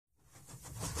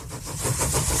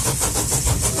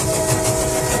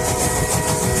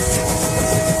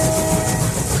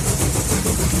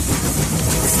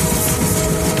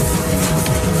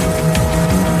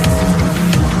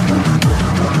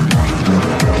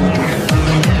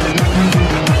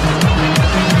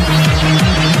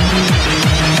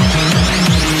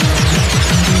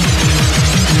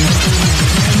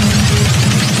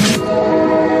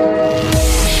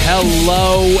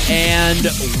And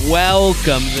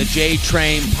welcome to the J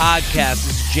Train Podcast.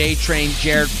 This is J Train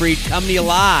Jared Freed coming to you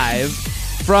live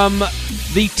from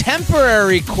the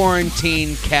temporary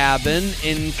quarantine cabin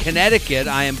in Connecticut.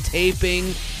 I am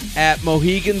taping at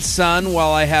Mohegan Sun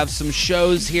while I have some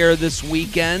shows here this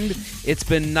weekend. It's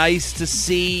been nice to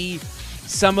see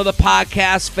some of the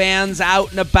podcast fans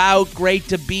out and about. Great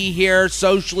to be here.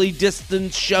 Socially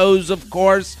distanced shows, of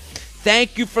course.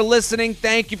 Thank you for listening.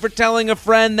 Thank you for telling a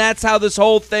friend. That's how this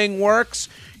whole thing works.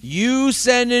 You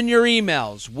send in your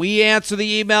emails. We answer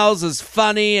the emails as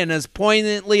funny and as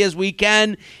poignantly as we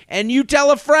can. And you tell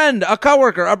a friend, a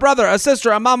coworker, a brother, a sister,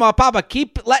 a mama, a papa.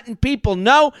 Keep letting people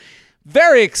know.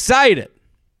 Very excited.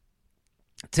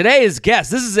 Today's guest,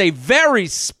 this is a very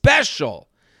special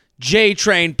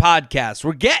J-Train podcast.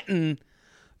 We're getting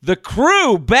the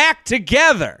crew back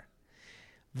together.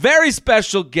 Very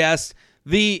special guest.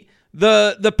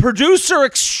 The producer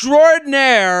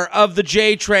extraordinaire of the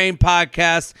J-Train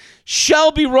podcast,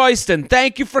 Shelby Royston.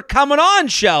 Thank you for coming on,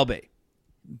 Shelby.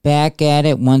 Back at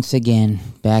it once again.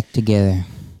 Back together.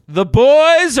 The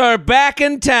boys are back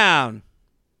in town.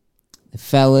 The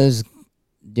fellas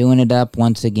doing it up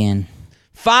once again.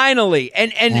 Finally.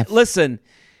 And listen.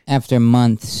 After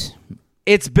months.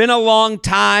 It's been a long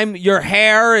time. Your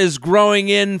hair is growing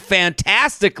in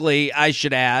fantastically, I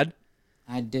should add.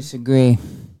 I disagree.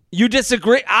 You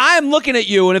disagree? I'm looking at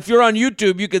you, and if you're on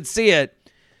YouTube, you can see it.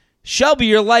 Shelby,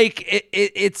 you're like,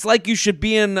 it's like you should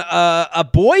be in a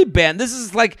boy band. This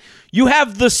is like, you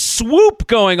have the swoop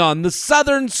going on, the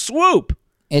southern swoop.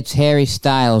 It's Harry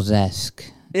Styles-esque.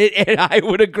 And I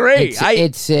would agree.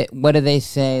 It's what do they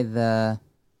say? The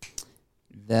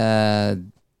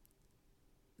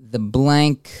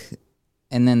blank,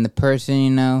 and then the person,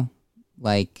 you know,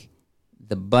 like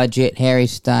the budget Harry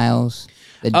Styles.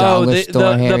 The dollar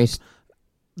store Harry Styles.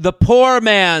 The poor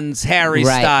man's Harry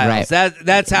Styles. Right.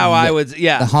 That's how I would,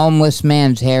 yeah. The homeless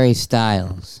man's Harry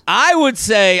Styles. I would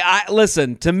say,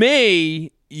 listen, to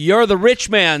me, you're the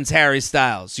rich man's Harry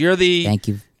Styles. You're the... Thank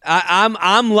you.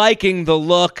 I'm liking the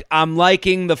look. I'm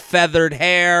liking the feathered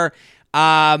hair.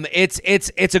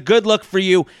 It's a good look for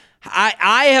you.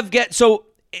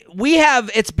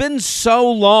 It's been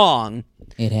so long.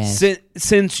 It has.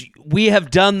 Since we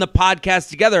have done the podcast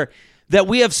together that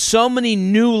we have so many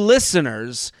new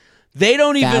listeners. They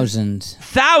don't even...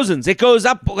 Thousands. It goes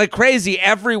up like crazy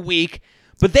every week.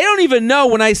 But they don't even know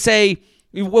when I say...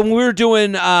 When we were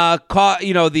doing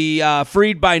the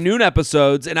Freed by Noon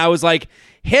episodes, and I was like,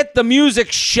 hit the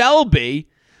music, Shelby.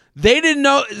 They didn't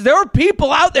know. There are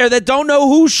people out there that don't know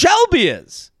who Shelby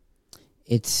is.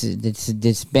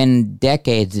 It's been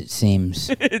decades, it seems.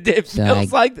 It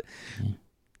feels like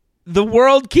the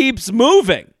world keeps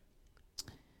moving.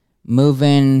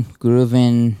 Moving,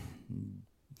 grooving,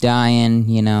 dying,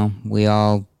 you know,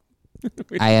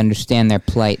 I understand their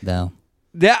plight, though.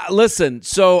 Yeah, listen,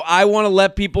 so I want to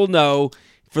let people know,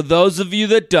 for those of you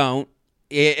that don't,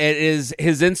 his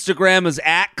Instagram is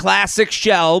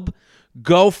 @ClassicShelb.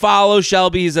 Go follow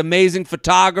Shelby. He's an amazing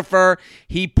photographer.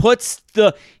 He puts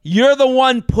you're the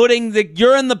one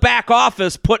you're in the back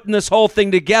office putting this whole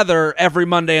thing together every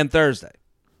Monday and Thursday.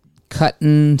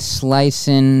 Cutting,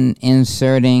 slicing,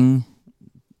 inserting,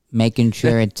 making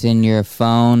sure it's in your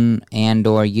phone and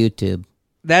or YouTube.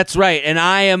 That's right. And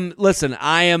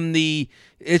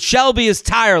Shelby is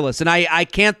tireless, and I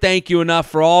can't thank you enough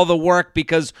for all the work,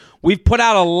 because we've put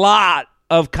out a lot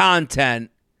of content.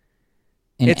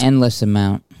 An endless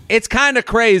amount. It's kind of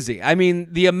crazy. I mean,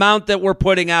 the amount that we're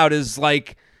putting out is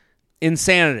like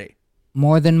insanity.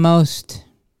 More than most.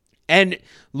 And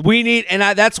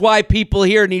that's why people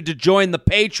here need to join the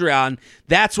Patreon.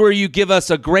 That's where you give us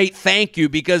a great thank you,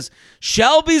 because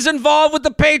Shelby's involved with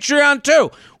the Patreon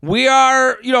too. We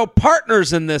are,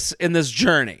 partners in this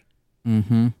journey.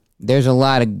 Mm-hmm. There's a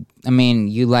lot of,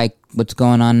 you like what's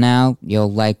going on now,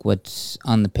 you'll like what's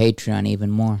on the Patreon even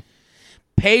more.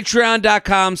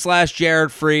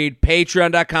 Patreon.com/Jared Freed.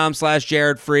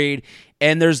 Patreon.com/Jared Freed.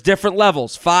 And there's different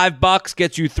levels. $5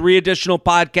 gets you 3 additional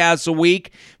podcasts a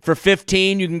week. For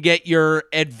 $15, you can get your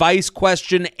advice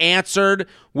question answered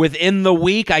within the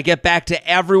week. I get back to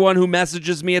everyone who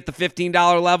messages me at the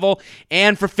 $15 level.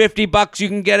 And for $50, you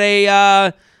can get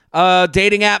a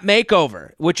dating app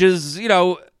makeover, which is,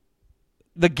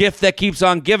 the gift that keeps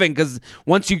on giving, because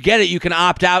once you get it, you can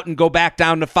opt out and go back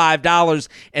down to $5,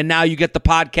 and now you get the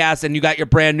podcast and you got your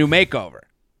brand new makeover.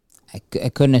 I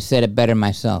couldn't have said it better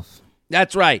myself.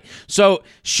 That's right. So,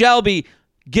 Shelby,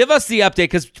 give us the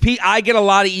update, because I get a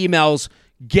lot of emails.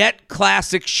 Get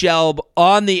Classic Shelb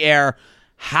on the air.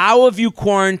 How have you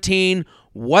quarantined?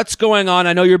 What's going on?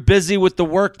 I know you're busy with the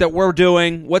work that we're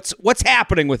doing. What's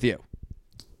happening with you?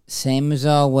 Same as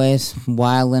always,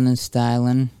 wildin' and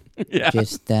styling. Yeah.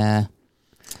 Just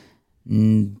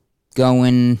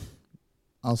going,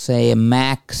 I'll say a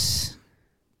max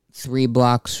 3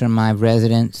 blocks from my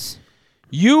residence.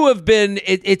 You have been,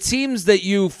 it seems that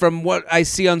you, from what I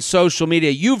see on social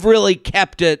media, you've really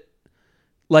kept it,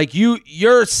 like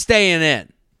you're staying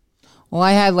in. Well,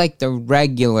 I had like the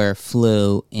regular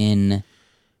flu in,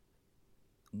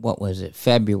 what was it,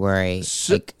 February.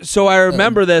 So I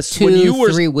remember this.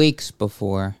 3 weeks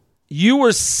before. You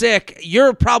were sick.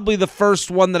 You're probably the first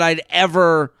one that I'd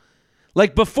ever,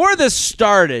 like before this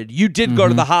started, you did go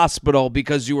to the hospital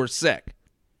because you were sick.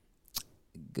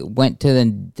 Went to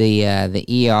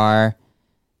the ER,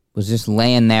 was just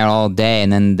laying there all day,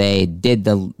 and then they did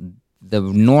the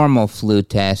normal flu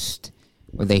test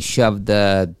where they shoved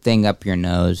the thing up your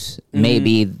nose.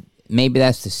 Maybe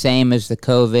that's the same as the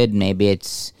COVID. Maybe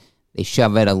they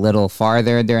shove it a little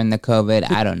farther during the COVID.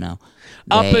 I don't know.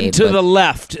 Up and to the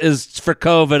left is for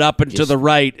COVID. Up and to the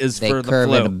right is for the flu.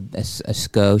 They curve it a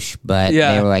skosh, but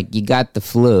they were like, "You got the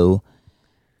flu."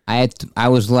 I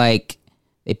was like,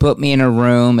 they put me in a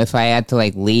room. If I had to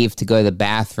like leave to go to the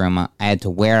bathroom, I had to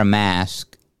wear a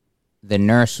mask. The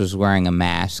nurse was wearing a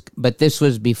mask, but this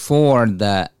was before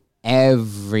the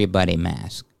everybody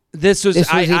mask. This was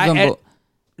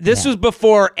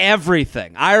before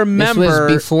everything. I remember. This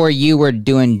was before you were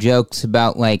doing jokes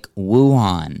about like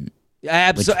Wuhan,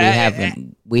 which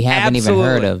we haven't even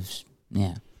heard of.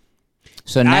 Yeah.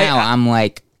 So now I'm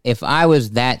like, if I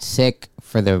was that sick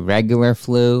for the regular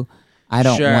flu, I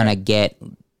don't want to get.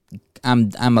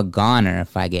 I'm a goner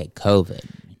if I get COVID.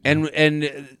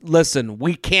 And listen,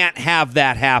 we can't have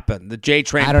that happen. The J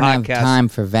Train podcast. I don't have time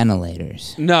for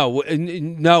ventilators. No,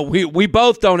 we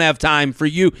both don't have time for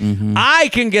you. I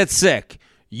can get sick.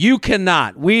 You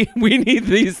cannot. We need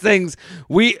these things.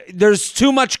 There's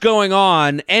too much going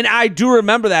on, and I do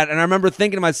remember that. And I remember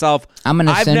thinking to myself, I'm an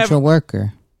essential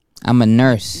worker. I'm a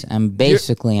nurse. I'm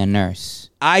basically a nurse.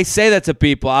 I say that to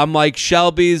people. I'm like,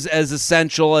 Shelby's as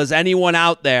essential as anyone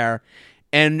out there.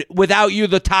 And without you,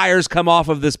 the tires come off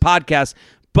of this podcast.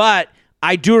 But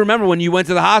I do remember when you went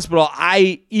to the hospital,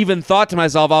 I even thought to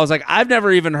myself, I was like, I've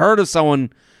never even heard of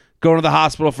someone going to the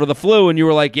hospital for the flu. And you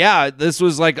were like, yeah, this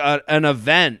was like an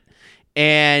event.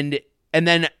 And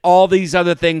then all these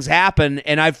other things happen.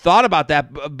 And I've thought about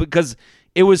that because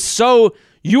it was so,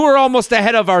 you were almost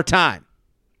ahead of our time.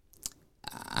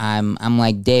 I'm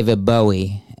like David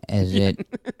Bowie as it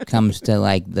comes to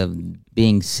like the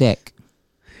being sick.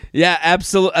 Yeah,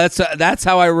 absolutely. That's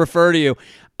how I refer to you.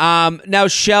 Now,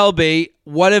 Shelby,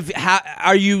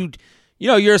 are you?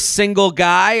 You're a single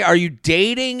guy. Are you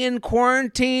dating in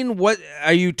quarantine? What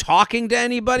are you talking to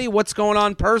anybody? What's going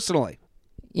on personally?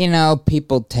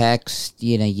 People text.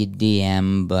 You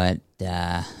DM, but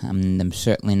I'm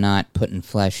certainly not putting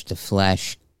flesh to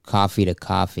flesh, coffee to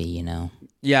coffee.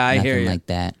 Yeah, I hear you. Nothing like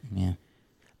that. Yeah.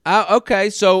 Okay.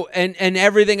 So, and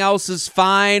everything else is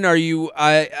fine. Are you?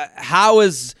 How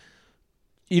is?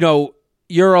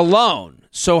 You're alone.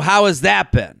 So how has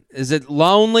that been? Is it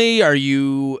lonely? Are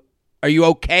you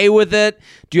okay with it?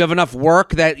 Do you have enough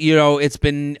work that it's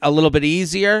been a little bit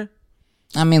easier?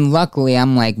 I mean, luckily,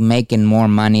 I'm like making more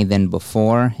money than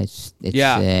before. It's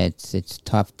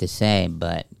tough to say,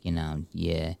 but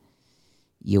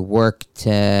you work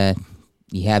to.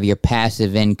 You have your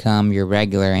passive income, your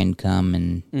regular income,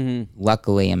 and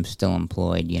luckily I'm still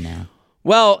employed,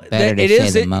 Well, Better to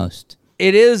say than most.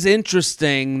 It is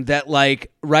interesting that,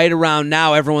 like, right around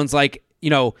now, everyone's like,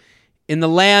 in the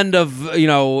land of,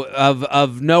 of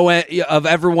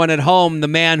everyone at home, the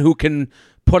man who can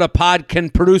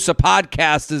produce a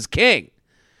podcast is king.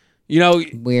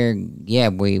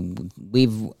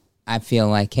 I feel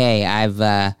like, hey,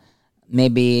 I've,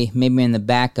 Maybe in the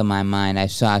back of my mind, I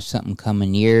saw something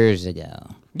coming years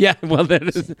ago. Yeah, well, that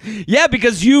is. Yeah,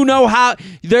 because how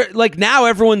they're like now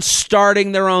everyone's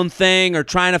starting their own thing or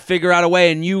trying to figure out a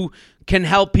way, and you can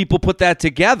help people put that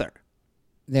together.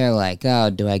 They're like, oh,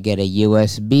 do I get a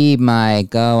USB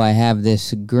mic? Oh, I have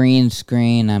this green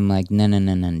screen. I'm like,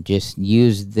 no. Just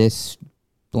use this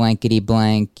blankety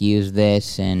blank. Use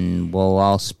this, and we'll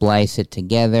all splice it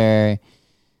together.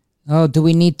 Oh, do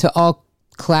we need to all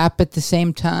clap at the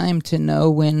same time to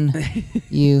know when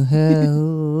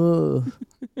you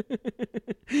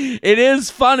It is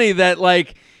funny that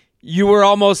like you were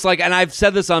almost like, and I've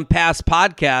said this on past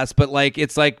podcasts, but like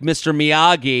it's like Mr.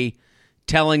 Miyagi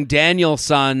telling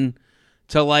Daniel-san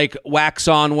to like wax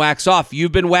on, wax off.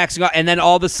 You've been waxing off, and then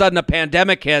all of a sudden a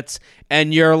pandemic hits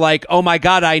and you're like, oh my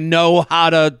God, I know how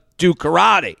to do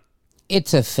karate.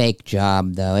 It's a fake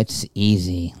job though. It's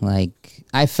easy. Like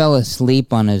I fell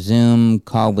asleep on a Zoom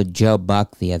call with Joe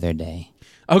Buck the other day.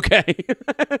 Okay.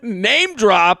 Name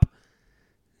drop.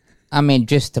 I mean,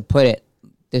 just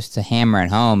to hammer it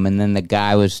home, and then the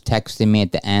guy was texting me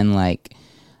at the end like,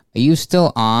 "Are you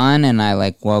still on?" And I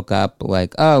like woke up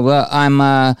like, "Oh, well,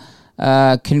 I'm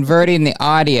converting the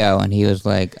audio," and he was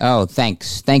like, "Oh,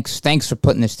 thanks for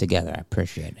putting this together. I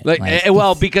appreciate it."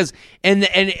 Well, because and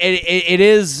it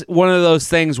is one of those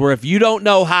things where if you don't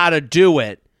know how to do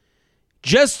it,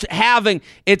 just having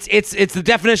it's the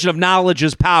definition of knowledge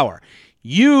is power.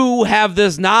 You have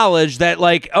this knowledge that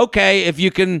like, okay, if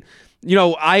you can,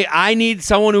 I need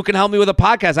someone who can help me with a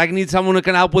podcast. I need someone who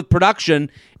can help with production.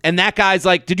 And that guy's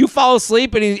like, "Did you fall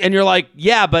asleep?" And you're like,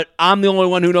 "Yeah, but I'm the only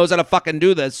one who knows how to fucking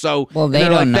do this." So well, they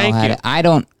don't know how to. I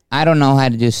don't know how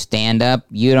to do stand up.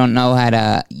 You don't know what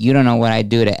I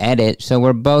do to edit. So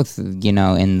we're both, in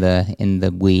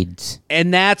the weeds.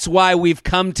 And that's why we've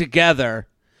come together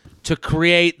to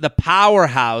create the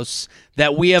powerhouse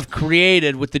that we have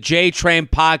created with the J-Train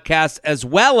podcast, as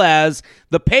well as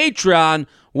the Patreon,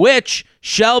 which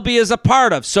Shelby is a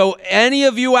part of. So any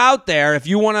of you out there, if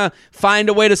you want to find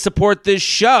a way to support this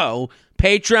show,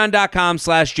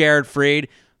 patreon.com/Jared Freed.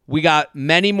 We got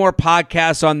many more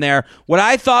podcasts on there. What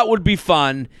I thought would be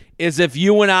fun is if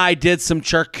you and I did some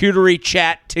charcuterie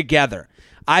chat together.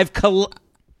 I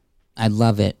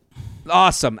love it.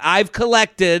 Awesome. I've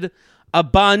collected a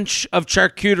bunch of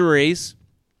charcuteries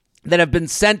that have been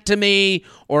sent to me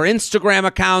or Instagram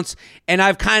accounts, and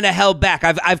I've kind of held back.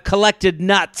 I've collected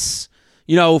nuts,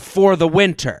 for the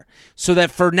winter, so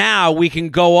that for now we can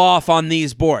go off on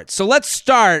these boards. So let's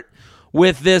start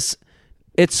with this.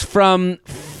 It's from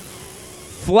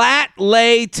Flat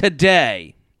Lay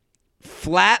Today.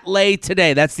 Flat Lay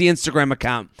Today. That's the Instagram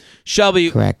account.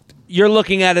 Shelby, correct. You're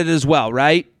looking at it as well,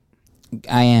 right?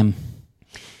 I am.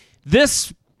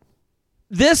 This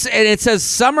and it says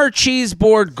summer cheese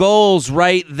board goals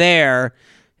right there,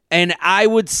 and I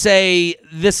would say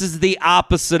this is the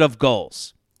opposite of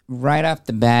goals. Right off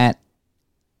the bat,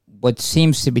 what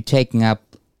seems to be taking up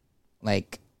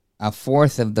like a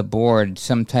fourth of the board,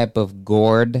 some type of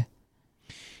gourd.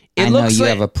 I know you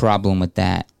have a problem with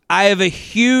that. I have a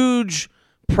huge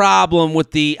problem with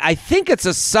I think it's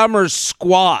a summer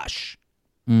squash.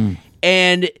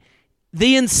 And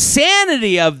the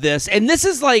insanity of this, and this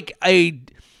is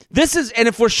and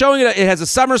if we're showing it has a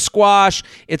summer squash,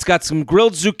 it's got some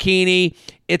grilled zucchini,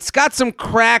 it's got some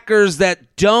crackers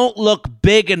that don't look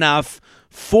big enough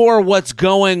for what's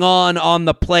going on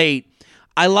the plate.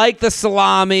 I like the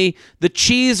salami. The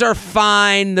cheese are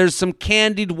fine. There's some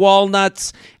candied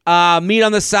walnuts, meat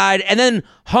on the side, and then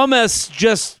hummus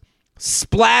just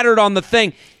splattered on the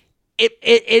thing.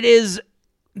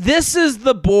 This is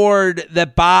the board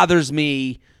that bothers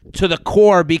me to the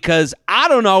core, because I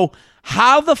don't know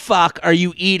how the fuck are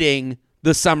you eating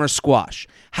the summer squash?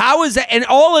 How is that? And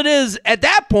all it is at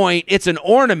that point, it's an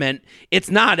ornament. It's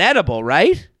not edible,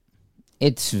 right?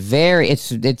 It's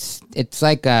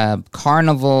like a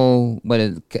carnival,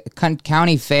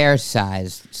 county fair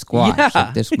size squash. Yeah.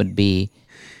 Like this would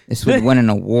win an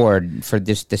award for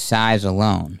just the size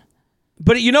alone.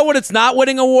 But you know what it's not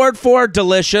winning an award for?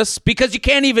 Delicious, because you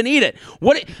can't even eat it.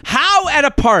 How at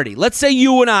a party? Let's say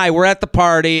you and I were at the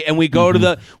party and we go to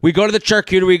the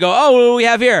charcuterie. We go, "Oh, what do we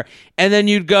have here?" And then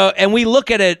you'd go and we look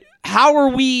at it. How are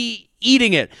we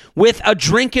eating it? With a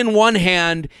drink in one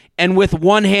hand and with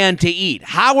one hand to eat.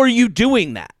 How are you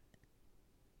doing that?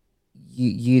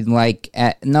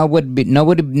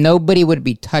 Nobody would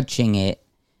be touching it.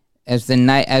 As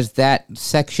that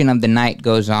section of the night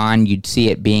goes on, you'd see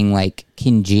it being like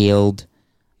congealed.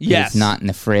 Yes, it's not in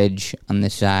the fridge on the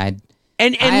side.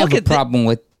 And I have a problem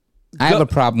with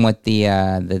the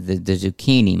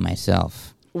zucchini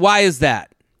myself. Why is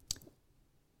that?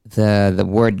 The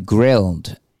word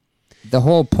grilled. The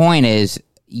whole point is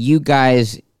you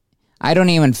guys. I don't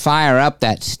even fire up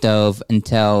that stove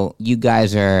until you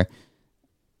guys are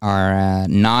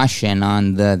noshing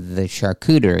on the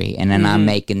charcuterie, and then I'm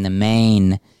making the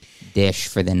main dish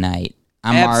for the night.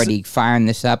 I'm already firing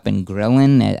this up and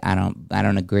grilling. I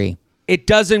don't agree. It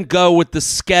doesn't go with the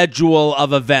schedule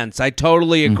of events. I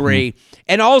totally agree.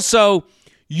 And also,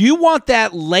 you want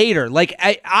that later. Like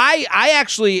I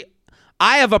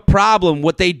have a problem.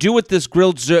 What they do with this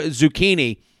grilled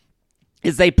zucchini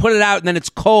is they put it out and then it's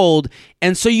cold,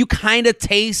 and so you kind of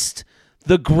taste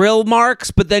the grill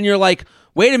marks, but then you're like,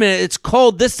 wait a minute, it's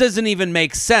cold. This doesn't even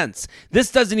make sense.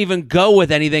 This doesn't even go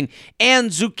with anything.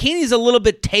 And zucchini's a little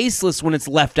bit tasteless when it's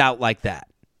left out like that.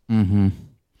 Mm-hmm.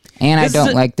 And I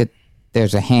don't like that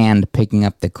there's a hand picking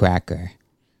up the cracker.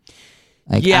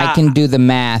 I can do the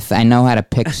math. I know how to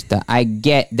pick stuff. I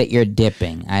get that you're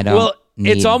dipping. I don't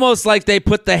It's almost like they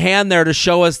put the hand there to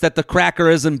show us that the cracker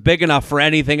isn't big enough for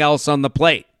anything else on the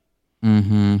plate.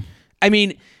 Mm-hmm. I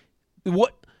mean,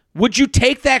 what would you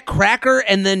take that cracker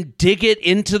and then dig it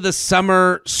into the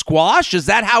summer squash? Is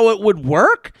that how it would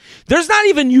work? There's not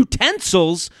even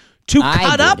utensils to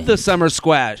cut up the summer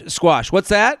squash. What's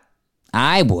that?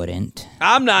 I wouldn't.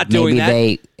 I'm not doing that.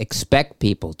 Maybe they expect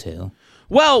people to.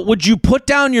 Well, would you put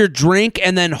down your drink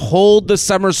and then hold the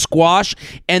summer squash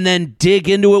and then dig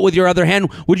into it with your other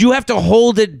hand? Would you have to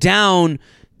hold it down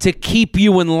to keep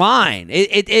you in line?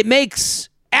 It makes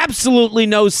absolutely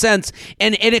no sense.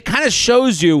 And it kind of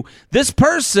shows you this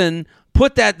person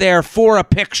put that there for a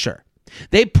picture.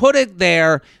 They put it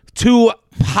there to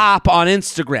pop on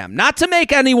Instagram, not to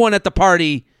make anyone at the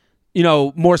party,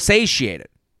 more satiated.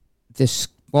 The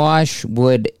squash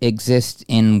would exist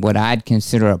in what I'd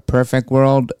consider a perfect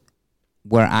world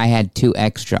where I had 2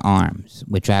 extra arms,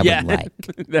 which I would like.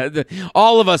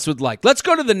 All of us would like. Let's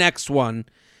go to the next one.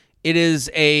 It is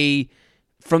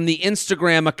from the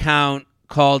Instagram account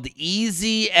called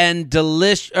Easy and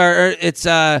Delicious, or it's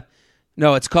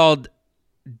called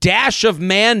Dash of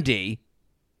Mandy.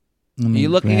 Are you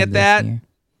looking at that? Here.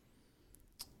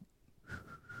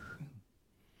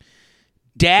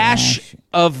 Dash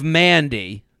of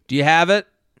Mandy. Do you have it?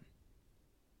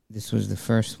 This was the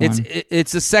first one.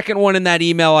 It's the second one in that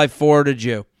email I forwarded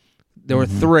you. There were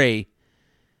 3.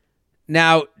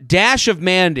 Now, Dash of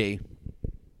Mandy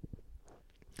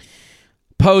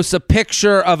posts a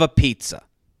picture of a pizza.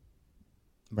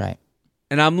 Right.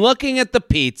 And I'm looking at the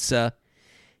pizza,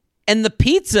 and the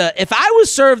pizza, if I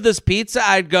was served this pizza,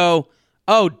 I'd go,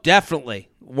 oh, definitely.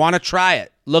 Want to try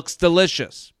it. Looks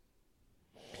delicious.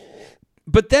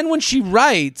 But then when she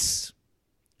writes,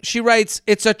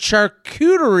 it's a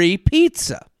charcuterie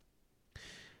pizza.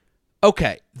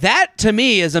 Okay, that to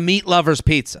me is a meat lover's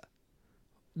pizza.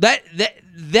 That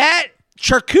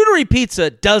charcuterie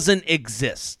pizza doesn't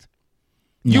exist.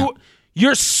 No.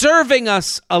 You're serving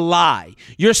us a lie.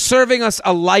 You're serving us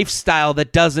a lifestyle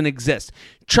that doesn't exist.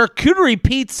 Charcuterie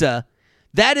pizza,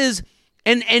 that is,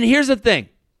 and here's the thing.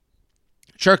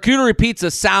 Charcuterie pizza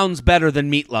sounds better than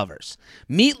meat lovers.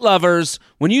 Meat lovers,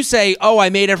 when you say, oh, I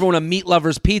made everyone a meat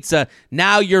lover's pizza,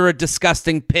 now you're a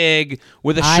disgusting pig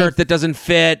with a shirt that doesn't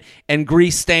fit and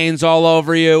grease stains all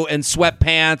over you and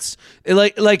sweatpants.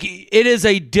 Like it is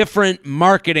a different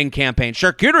marketing campaign.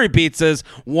 Charcuterie pizzas,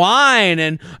 wine,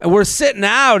 and we're sitting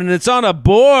out and it's on a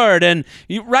board. And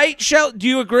right, Shelb, do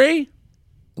you agree?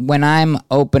 When I'm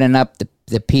opening up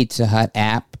the Pizza Hut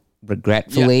app,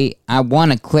 regretfully, I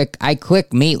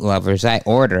click meat lovers, I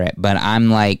order it, but I'm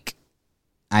like,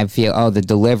 I feel, the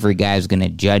delivery guy's gonna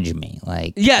judge me.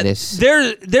 Like,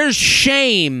 there's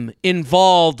shame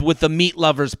involved with the meat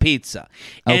lovers pizza.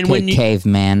 And when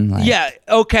caveman. Like,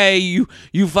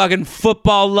 you fucking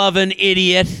football loving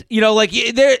idiot.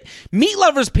 Meat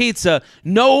lovers pizza.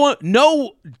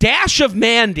 No Dash of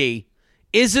Mandy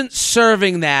isn't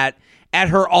serving that at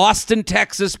her Austin,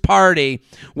 Texas party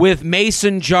with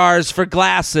mason jars for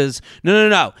glasses.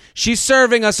 No. She's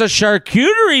serving us a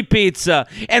charcuterie pizza,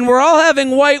 and we're all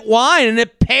having white wine, and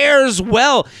it pairs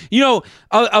well.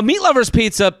 A meat lover's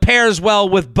pizza pairs well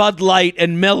with Bud Light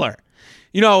and Miller.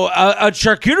 A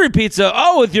charcuterie pizza,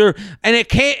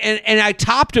 and I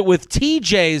topped it with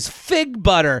TJ's fig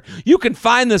butter. You can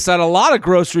find this at a lot of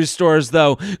grocery stores,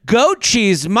 though. Goat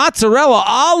cheese, mozzarella,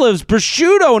 olives,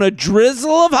 prosciutto, and a drizzle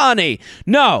of honey.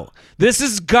 No, this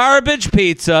is garbage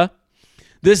pizza.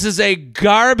 This is a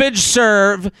garbage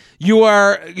serve.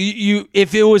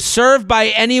 If it was served by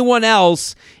anyone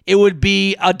else, it would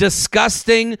be a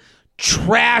disgusting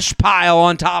trash pile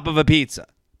on top of a pizza.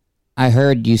 I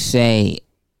heard you say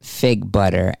fig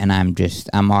butter, and I'm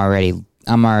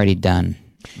already done.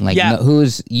 Like,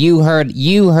 you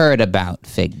heard about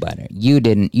fig butter. You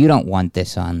didn't. You don't want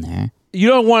this on there. You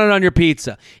don't want it on your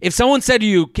pizza. If someone said to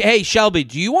you, "Hey, Shelby,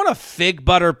 do you want a fig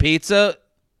butter pizza?"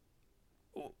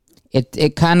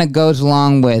 It kind of goes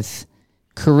along with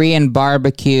Korean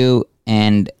barbecue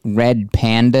and red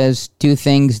pandas, 2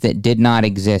 things that did not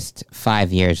exist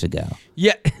 5 years ago.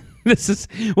 Yeah. This is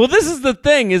the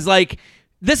thing, is like,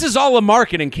 this is all a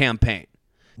marketing campaign.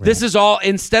 Right. This is all,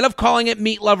 instead of calling it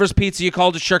meat lovers pizza, you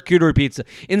called it charcuterie pizza.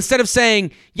 Instead of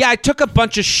saying, I took a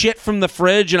bunch of shit from the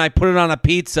fridge and I put it on a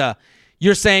pizza,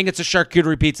 you're saying it's a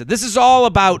charcuterie pizza. This is all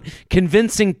about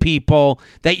convincing people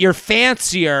that you're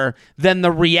fancier than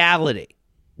the reality.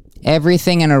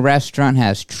 Everything in a restaurant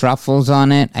has truffles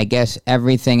on it. I guess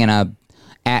everything in a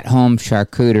at-home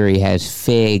charcuterie has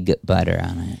fig butter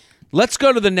on it. Let's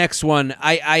go to the next one.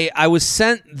 I was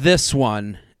sent this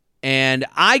one, and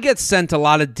I get sent a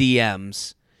lot of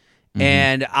DMs,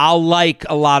 and I'll like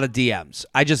a lot of DMs.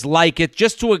 I just like it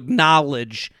just to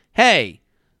acknowledge, hey,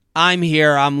 I'm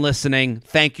here, I'm listening,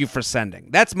 thank you for sending.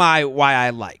 That's why I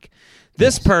like.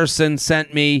 This person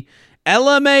sent me,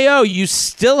 LMAO, you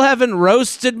still haven't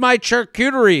roasted my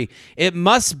charcuterie. It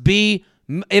must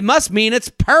mean it's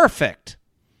perfect.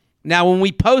 Now, when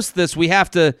we post this, we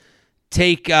have to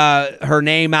take her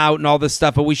name out and all this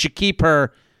stuff, but we should keep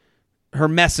her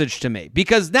message to me,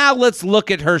 because now let's look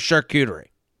at her charcuterie.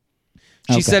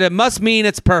 She said it must mean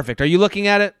it's perfect. Are you looking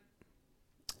at it?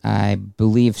 I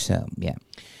believe so, yeah.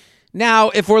 Now,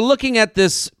 if we're looking at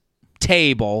this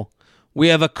table, we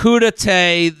have a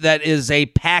crudité that is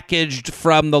packaged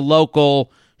from the local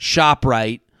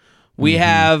ShopRite. We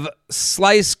have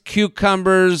sliced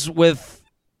cucumbers with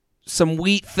some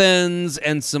wheat thins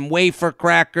and some wafer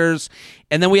crackers.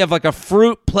 And then we have like a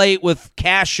fruit plate with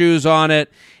cashews on it.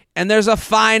 And there's a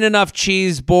fine enough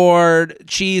cheese board,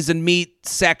 cheese and meat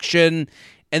section.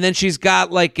 And then she's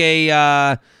got like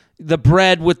the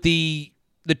bread with the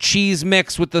cheese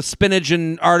mix with the spinach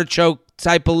and artichoke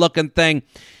type of looking thing.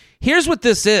 Here's what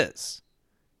this is.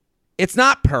 It's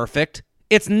not perfect.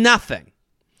 It's nothing.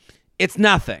 It's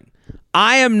nothing.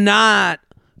 I am not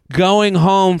going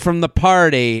home from the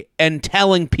party and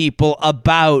telling people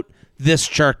about this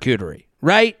charcuterie,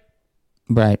 right?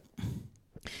 Right.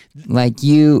 Like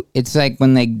it's like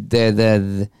when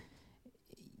when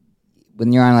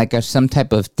you're on like some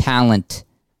type of talent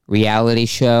reality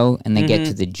show and they get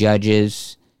to the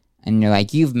judges and you're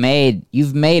like, you've made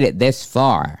it this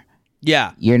far.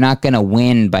 Yeah. You're not going to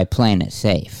win by playing it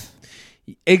safe.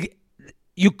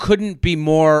 You couldn't be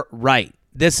more right.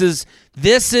 This is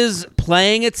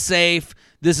playing it safe.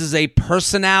 This is a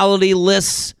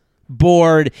personality-less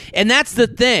board. And that's the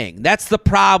thing. That's the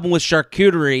problem with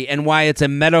charcuterie and why it's a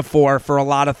metaphor for a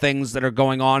lot of things that are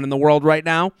going on in the world right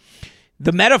now.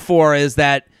 The metaphor is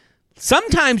that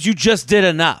sometimes you just did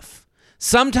enough.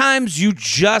 Sometimes you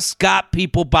just got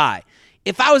people by.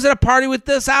 If I was at a party with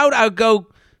this out, I would go,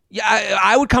 yeah,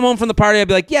 I would come home from the party. I'd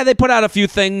be like, yeah, they put out a few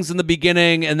things in the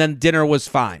beginning and then dinner was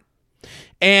fine.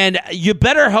 And you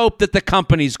better hope that the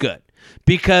company's good,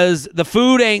 because the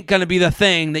food ain't going to be the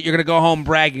thing that you're going to go home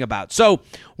bragging about. So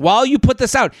while you put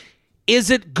this out, is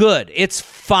it good? It's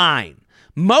fine.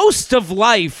 Most of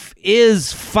life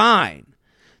is fine.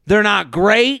 They're not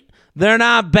great. They're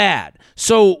not bad.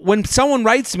 So when someone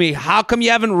writes me, how come you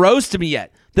haven't roasted me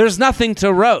yet? There's nothing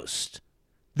to roast.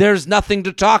 There's nothing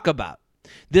to talk about.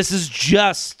 This is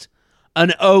just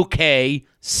an okay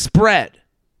spread.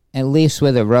 At least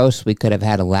with a roast, we could have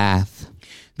had a laugh.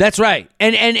 That's right.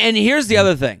 And here's the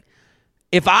other thing.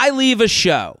 If I leave a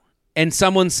show and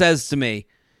someone says to me,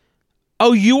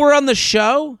 oh, you were on the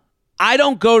show? I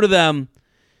don't go to them,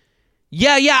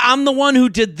 yeah, I'm the one who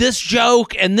did this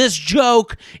joke, and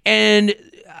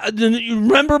you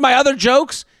remember my other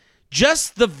jokes?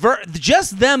 Just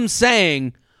them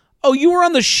saying, oh, you were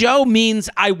on the show means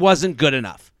I wasn't good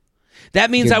enough.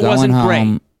 That means I wasn't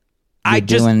great. You're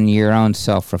doing your own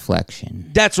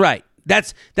self-reflection. That's right.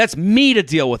 That's me to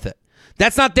deal with it.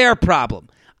 That's not their problem.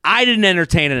 I didn't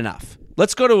entertain it enough.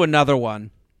 Let's go to another one.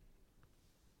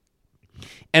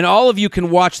 And all of you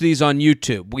can watch these on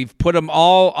YouTube. We've put them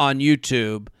all on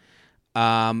YouTube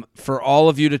for all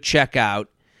of you to check out.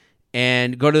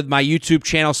 And go to my YouTube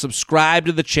channel, subscribe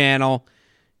to the channel.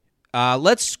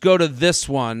 Let's go to this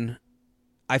one.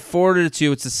 I forwarded it to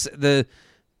you. It's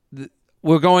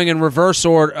we're going in reverse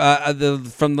order.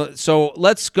 So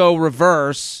let's go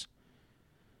reverse.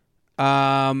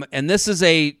 And this is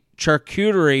a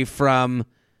charcuterie from.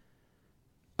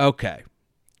 Okay,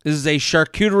 this is a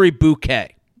charcuterie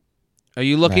bouquet. Are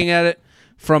you looking at it?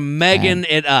 From Megan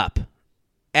It Up.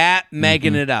 At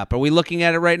Megan It Up. Are we looking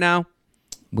at it right now?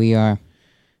 We are.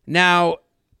 Now,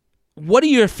 what are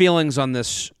your feelings on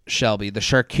this, Shelby, the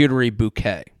charcuterie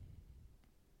bouquet?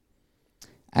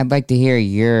 I'd like to hear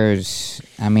yours.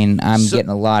 I mean, I'm getting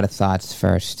a lot of thoughts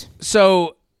first.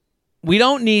 So, we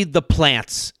don't need the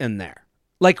plants in there.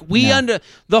 Like, I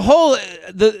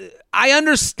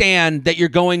understand that you're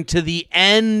going to the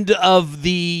end of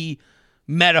the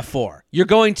metaphor. You're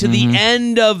going to the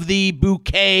end of the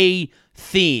bouquet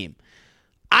theme.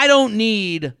 I don't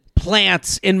need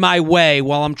plants in my way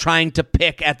while I'm trying to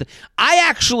pick at I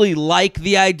actually like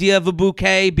the idea of a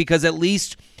bouquet, because at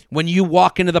least when you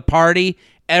walk into the party,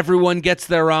 everyone gets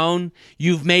their own.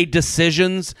 You've made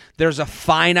decisions. There's a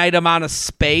finite amount of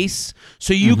space.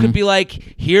 So you could be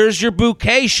like, here's your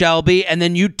bouquet, Shelby, and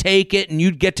then you'd take it and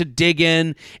you'd get to dig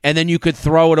in, and then you could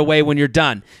throw it away when you're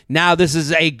done. Now, this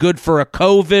is good for a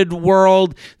COVID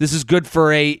world. This is good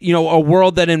for a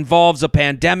world that involves a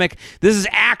pandemic. This is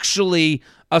actually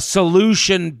a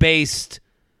solution-based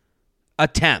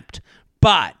attempt.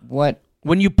 But What?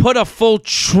 when you put a full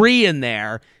tree in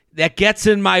there, that gets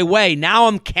in my way. Now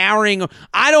I'm carrying.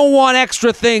 I don't want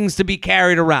extra things to be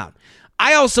carried around.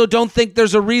 I also don't think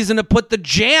there's a reason to put the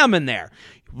jam in there.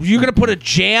 You're going to put a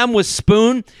jam with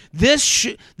spoon? The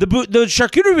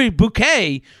charcuterie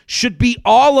bouquet should be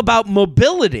all about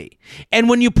mobility. And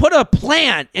when you put a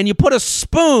plant and you put a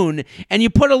spoon and you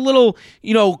put a little,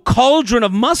 cauldron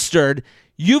of mustard,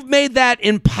 you've made that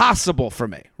impossible for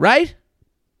me, right?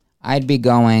 I'd be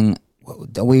going,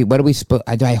 what do we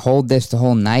do I hold this the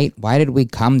whole night? Why did we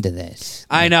come to this?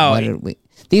 I know.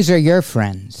 These are your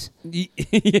friends.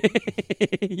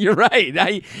 You're right.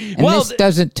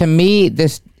 To me,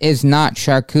 this is not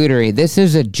charcuterie. This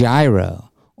is a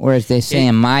gyro, or as they say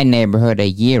in my neighborhood,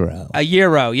 a gyro. A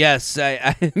gyro, yes.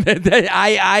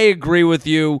 I agree with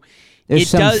you.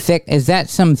 Is that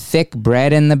some thick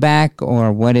bread in the back,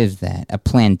 or what is that? A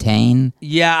plantain?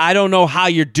 Yeah, I don't know how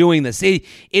you're doing this. It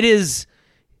is.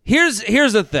 Here's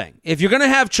the thing. If you're going to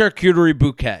have charcuterie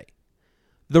bouquet,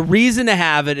 the reason to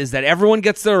have it is that everyone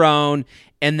gets their own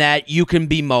and that you can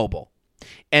be mobile.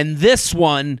 And this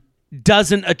one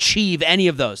doesn't achieve any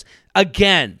of those.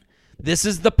 Again, this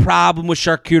is the problem with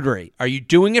charcuterie. Are you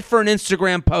doing it for an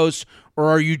Instagram post or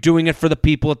are you doing it for the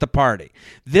people at the party?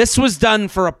 This was done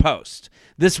for a post.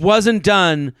 This wasn't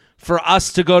done for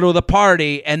us to go to the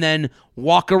party and then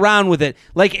walk around with it.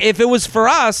 Like if it was for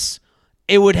us,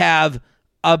 it would have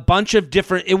a bunch of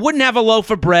different. It wouldn't have a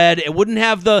loaf of bread. It wouldn't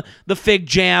have the fig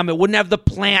jam. It wouldn't have the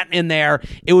plant in there.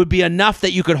 It would be enough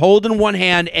that you could hold in one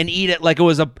hand and eat it like it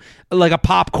was a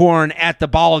popcorn at the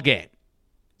ball game.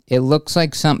 It looks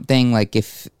like something like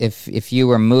if you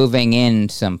were moving in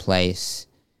someplace,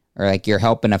 or like you're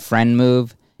helping a friend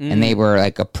move, and they were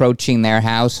like approaching their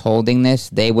house holding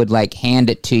this, they would like hand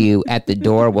it to you at the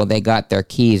door while they got their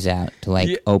keys out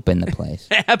to open the place.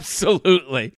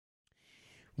 Absolutely.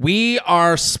 We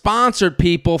are sponsored,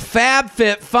 people.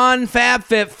 FabFitFun,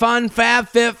 FabFitFun,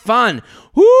 FabFitFun.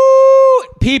 Woo!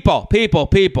 People.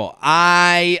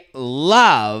 I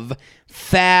love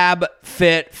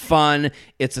FabFitFun.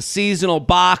 It's a seasonal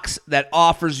box that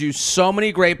offers you so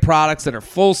many great products that are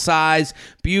full-size,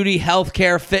 beauty,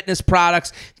 healthcare, fitness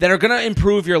products that are going to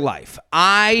improve your life.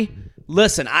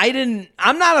 Listen,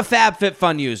 I'm not a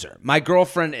FabFitFun user. My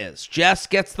girlfriend is. Jess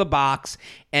gets the box,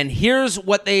 and here's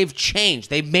what they've changed.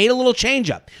 They've made a little change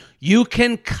up. You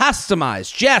can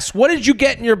customize. Jess, what did you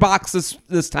get in your box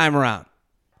this time around?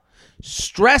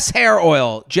 Stress hair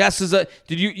oil. Jess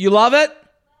did you love it?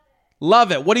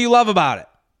 Love it. What do you love about it?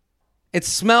 It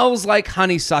smells like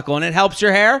honeysuckle, and it helps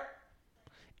your hair.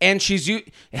 And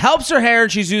it helps her hair,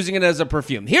 and she's using it as a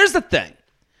perfume. Here's the thing.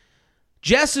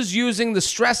 Jess is using the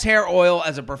stress hair oil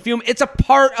as a perfume. It's a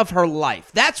part of her life.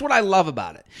 That's what I love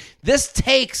about it. This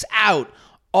takes out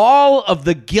all of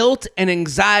the guilt and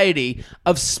anxiety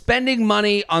of spending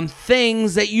money on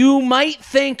things that you might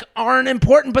think aren't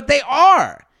important, but they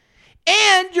are.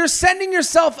 And you're sending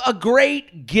yourself a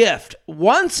great gift.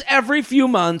 Once every few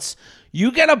months,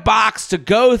 you get a box to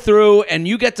go through and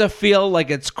you get to feel like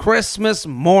it's Christmas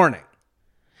morning.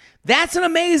 That's an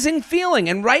amazing feeling.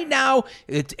 And right now,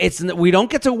 we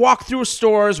don't get to walk through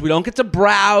stores. We don't get to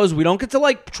browse. We don't get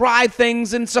to try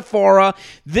things in Sephora.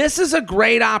 This is a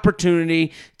great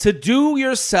opportunity to do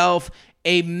yourself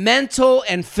a mental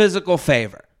and physical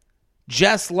favor.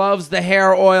 Jess loves the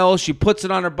hair oil. She puts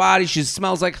it on her body. She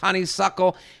smells like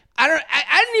honeysuckle. I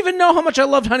didn't even know how much I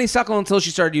loved honeysuckle until she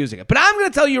started using it. But I'm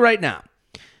going to tell you right now,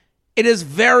 it is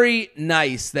very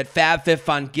nice that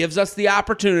FabFitFun gives us the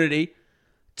opportunity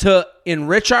to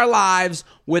enrich our lives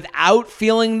without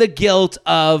feeling the guilt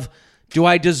of, do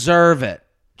I deserve it?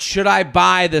 Should I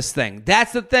buy this thing?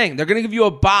 That's the thing. They're going to give you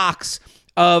a box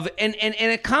of, and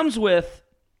it comes with,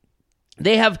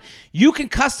 you can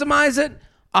customize it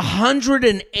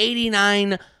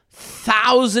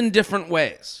 189,000 different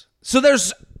ways. So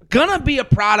there's going to be a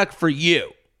product for you.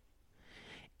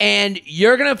 And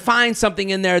you're going to find something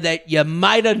in there that you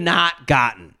might have not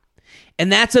gotten. And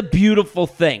that's a beautiful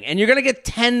thing. And you're going to get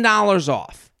 $10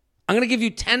 off. I'm going to give you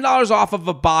 $10 off of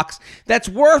a box that's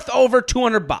worth over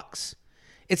 $200.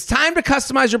 It's time to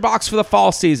customize your box for the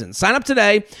fall season. Sign up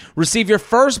today, receive your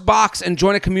first box, and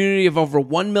join a community of over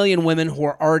 1 million women who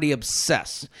are already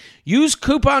obsessed. Use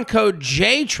coupon code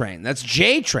JTRAIN, that's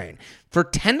JTRAIN, for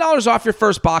 $10 off your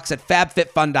first box at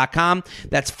fabfitfun.com.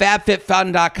 That's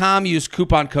fabfitfun.com. Use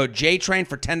coupon code JTRAIN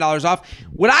for $10 off.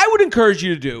 What I would encourage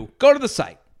you to do, go to the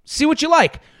site. See what you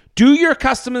like. Do your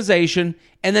customization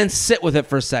and then sit with it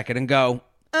for a second and go,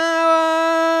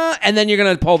 and then you're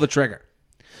going to pull the trigger.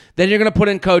 Then you're going to put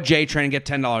in code JTRAIN and get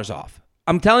 $10 off.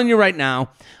 I'm telling you right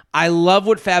now, I love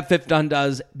what FabFitFun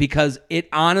does because it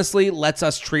honestly lets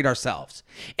us treat ourselves.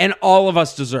 And all of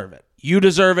us deserve it. You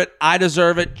deserve it. I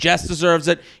deserve it. Jess deserves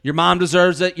it. Your mom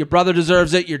deserves it. Your brother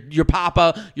deserves it. Your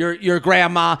papa, your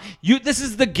grandma. This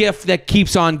is the gift that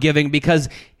keeps on giving, because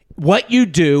what you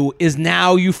do is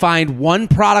now you find one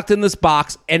product in this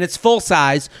box, and it's full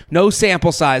size, no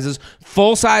sample sizes,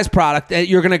 full size product that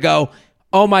you're going to go,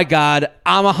 oh my God,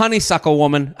 I'm a honeysuckle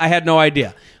woman. I had no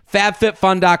idea.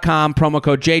 FabFitFun.com, promo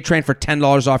code JTrain for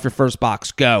 $10 off your first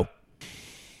box. Go.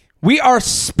 We are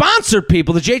sponsored,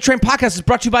 people. The J-Train podcast is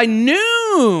brought to you by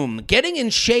Noom. Getting in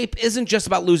shape isn't just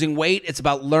about losing weight. It's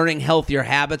about learning healthier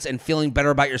habits and feeling better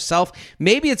about yourself.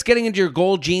 Maybe it's getting into your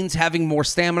goal genes, having more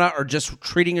stamina, or just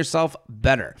treating yourself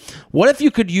better. What if you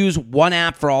could use one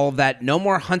app for all of that? No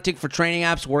more hunting for training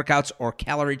apps, workouts, or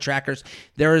calorie trackers.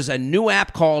 There is a new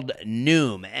app called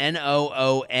Noom,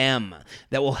 N-O-O-M,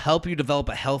 that will help you develop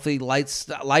a healthy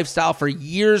lifestyle for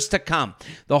years to come.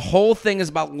 The whole thing is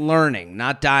about learning,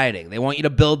 not dieting. They want you to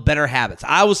build better habits.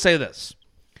 I will say this.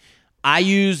 I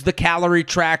use the calorie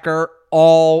tracker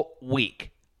all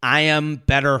week. I am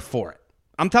better for it.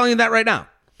 I'm telling you that right now.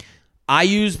 I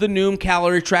use the Noom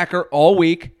calorie tracker all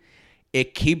week.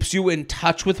 It keeps you in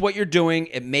touch with what you're doing.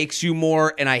 It makes you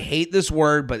more, and I hate this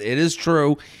word, but it is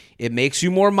true. It makes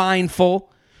you more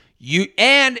mindful.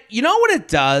 And you know what it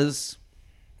does?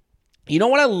 You know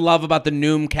what I love about the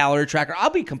Noom calorie tracker? I'll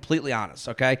be completely honest,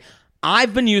 okay?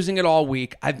 I've been using it all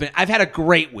week. I've had a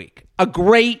great week.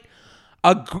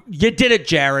 You did it,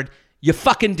 Jared. You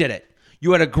fucking did it.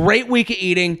 You had a great week of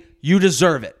eating. You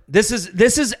deserve it.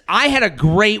 I had a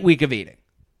great week of eating.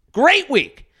 Great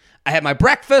week. I had my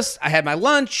breakfast, I had my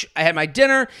lunch, I had my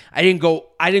dinner. I didn't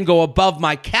go above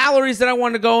my calories that I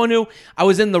wanted to go into. I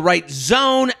was in the right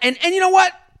zone. And you know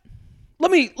what? Let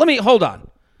me hold on.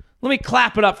 Let me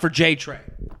clap it up for J-Train.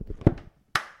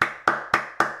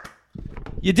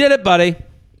 You did it, buddy.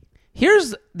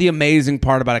 Here's the amazing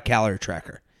part about a calorie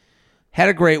tracker. Had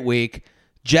a great week.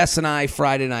 Jess and I,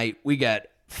 Friday night, we got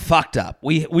fucked up.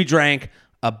 We drank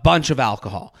a bunch of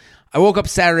alcohol. I woke up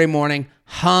Saturday morning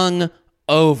hung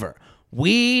over.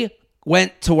 We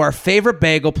went to our favorite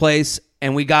bagel place,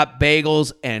 and we got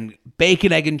bagels and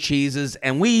bacon, egg, and cheeses,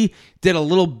 and we did a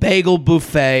little bagel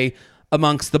buffet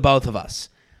amongst the both of us.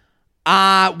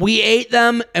 We ate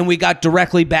them, and we got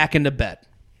directly back into bed.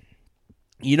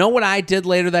 You know what I did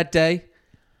later that day?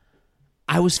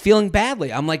 I was feeling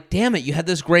badly. I'm like, damn it, you had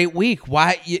this great week.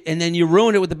 Why? And then you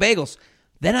ruined it with the bagels.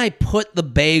 Then I put the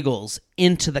bagels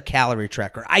into the calorie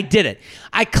tracker. I did it.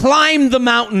 I climbed the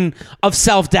mountain of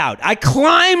self-doubt. I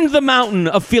climbed the mountain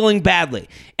of feeling badly.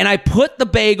 And I put the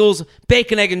bagels,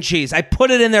 bacon, egg, and cheese. I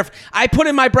put it in there. I put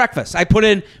in my breakfast. I put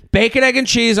in bacon, egg, and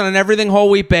cheese on an everything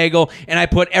whole wheat bagel. And I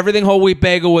put everything whole wheat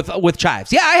bagel with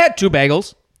chives. Yeah, I had 2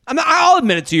 bagels. I'll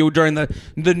admit it to you during the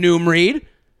Noom read.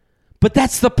 But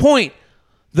that's the point.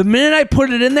 The minute I put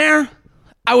it in there,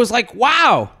 I was like,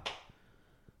 wow.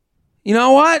 You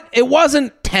know what? It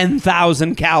wasn't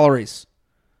 10,000 calories.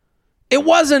 It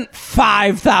wasn't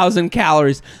 5,000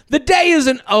 calories. The day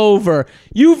isn't over.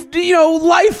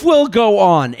 Life will go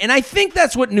on. And I think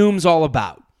that's what Noom's all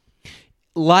about.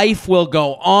 Life will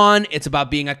go on. It's about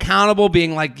being accountable,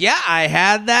 being like, yeah, I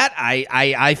had that.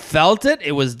 I felt it.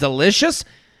 It was delicious.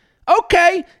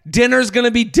 Okay, dinner's going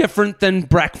to be different than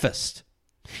breakfast.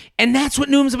 And that's what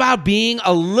Noom's about, being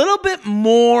a little bit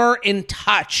more in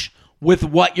touch with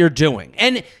what you're doing.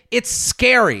 And it's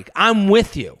scary. I'm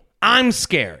with you. I'm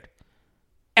scared.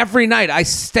 Every night I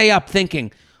stay up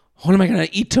thinking, what am I going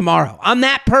to eat tomorrow? I'm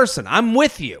that person. I'm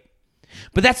with you.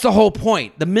 But that's the whole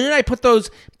point. The minute I put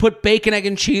bacon, egg,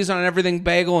 and cheese on an everything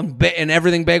bagel and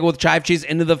everything bagel with chive cheese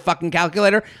into the fucking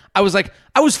calculator, I was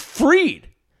freed.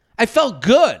 I felt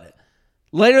good.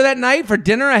 Later that night for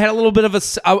dinner, I had a little bit of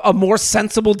a more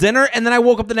sensible dinner, and then I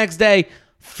woke up the next day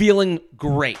feeling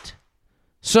great.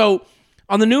 So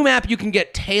on the Noom app, you can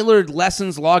get tailored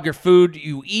lessons, log your food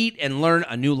you eat, and learn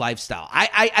a new lifestyle.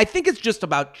 I think it's just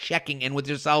about checking in with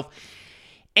yourself.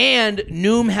 And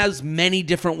Noom has many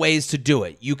different ways to do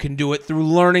it. You can do it through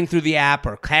learning through the app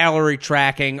or calorie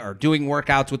tracking or doing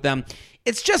workouts with them.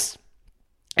 It's just,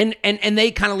 and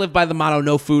they kind of live by the motto,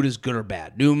 no food is good or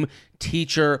bad. Noom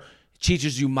teaches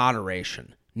you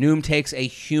moderation. Noom takes a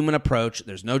human approach.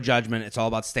 There's no judgment. It's all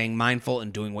about staying mindful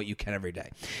and doing what you can every day.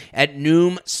 At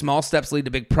Noom, small steps lead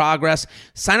to big progress.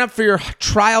 Sign up for your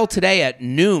trial today at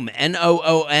Noom,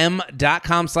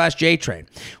 Noom.com/JTrain.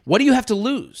 What do you have to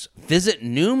lose? Visit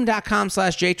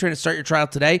Noom.com/JTrain to start your trial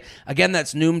today. Again,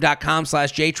 that's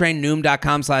Noom.com/JTrain,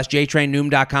 Noom.com/JTrain,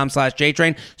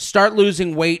 Noom.com/JTrain. Start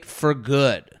losing weight for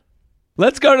good.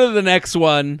 Let's go to the next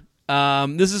one.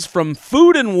 This is from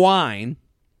Food and Wine.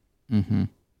 Mm-hmm.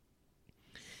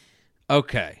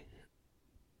 Okay.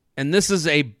 And this is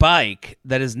a bike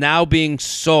that is now being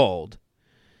sold.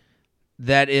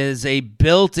 That is a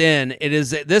built-in.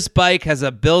 This bike has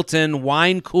a built-in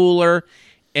wine cooler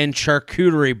and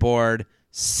charcuterie board.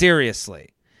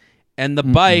 Seriously. And the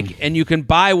bike, and you can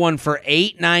buy one for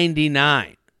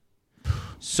 $8.99.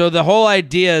 So the whole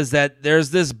idea is that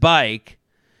there's this bike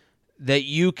that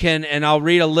you can, and I'll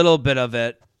read a little bit of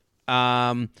it.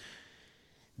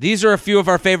 These are a few of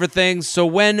our favorite things. So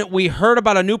when we heard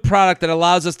about a new product that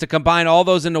allows us to combine all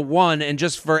those into one, and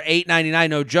just for $8.99,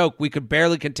 no joke, we could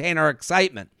barely contain our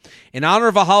excitement. In honor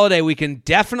of a holiday we can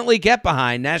definitely get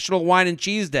behind, National Wine and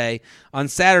Cheese Day on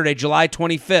Saturday, July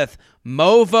 25th,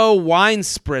 Movo Wine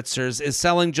Spritzers is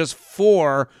selling just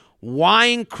 4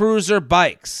 Wine Cruiser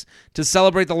bikes to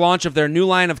celebrate the launch of their new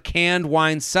line of canned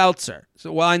wine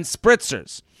wine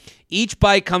spritzers. Each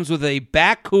bike comes with a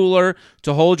back cooler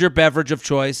to hold your beverage of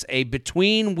choice, a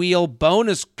between-wheel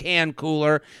bonus can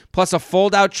cooler, plus a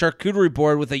fold-out charcuterie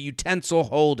board with a utensil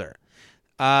holder.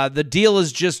 The deal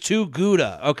is just too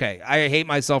Gouda. Okay, I hate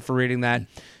myself for reading that.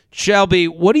 Shelby,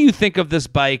 what do you think of this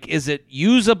bike? Is it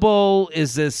usable?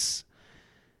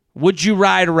 Would you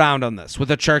ride around on this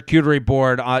with a charcuterie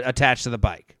board attached to the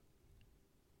bike?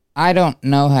 I don't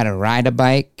know how to ride a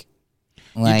bike.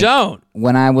 You don't?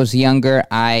 When I was younger,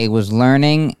 I was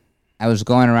learning. I was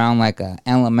going around like a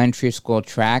elementary school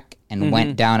track and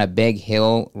went down a big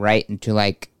hill right into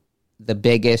like the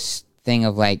biggest thing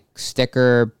of like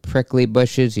sticker prickly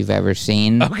bushes you've ever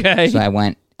seen. Okay.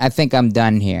 So I think I'm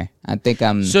done here.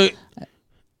 So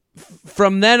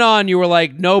from then on, you were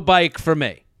like, no bike for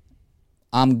me.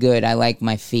 I'm good. I like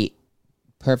my feet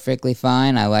perfectly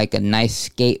fine. I like a nice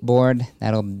skateboard.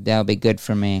 That'll be good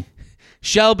for me.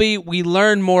 Shelby, we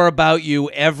learn more about you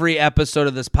every episode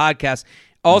of this podcast.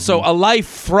 Also, a life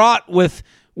fraught with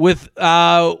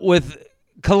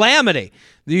calamity.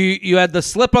 You had the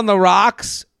slip on the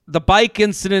rocks, the bike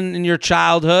incident in your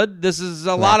childhood. This is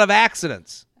a lot of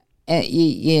accidents. Have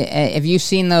you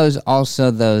seen those? Also,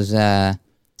 those.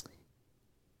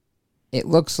 It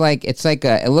looks like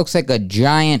a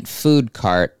giant food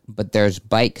cart, but there's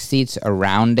bike seats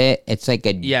around it. It's like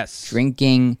a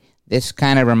drinking. This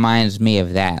kind of reminds me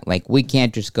of that. Like, we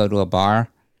can't just go to a bar.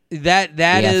 They have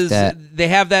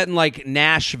that in like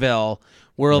Nashville,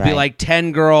 where it'll be like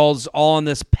 10 girls all on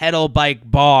this pedal bike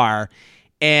bar.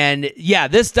 And yeah,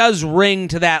 this does ring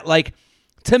to that. Like,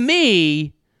 to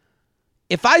me,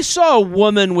 if I saw a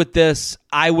woman with this,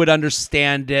 I would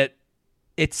understand it.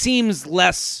 It seems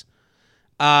less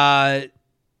like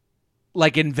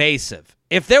invasive.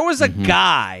 If there was a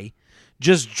guy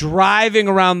just driving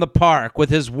around the park with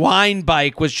his wine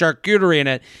bike with charcuterie in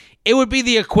it, it would be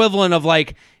the equivalent of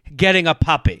like getting a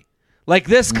puppy. Like,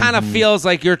 this kind of feels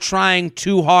like you're trying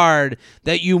too hard,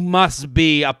 that you must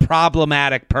be a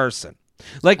problematic person.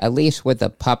 Like, at least with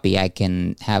a puppy, I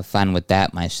can have fun with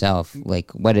that myself. Like,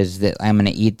 what is this? I'm going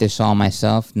to eat this all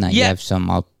myself? No, you have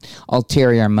some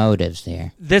ulterior motives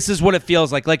there. This is what it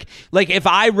feels like. Like if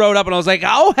I rode up and I was like,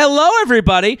 oh, hello,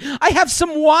 everybody. I have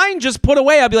some wine just put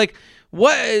away. I'd be like,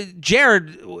 what,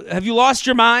 Jared, have you lost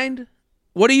your mind?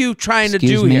 What are you trying to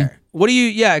do here? What do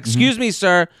you, excuse me,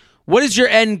 sir. What is your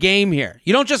end game here?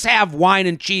 You don't just have wine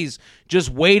and cheese just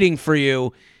waiting for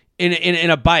you in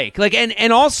a bike. Like,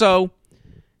 and also,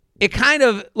 it kind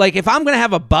of, like, if I'm going to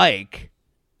have a bike,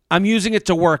 I'm using it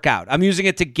to work out. I'm using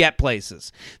it to get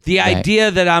places. The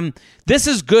idea that this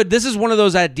is good. This is one of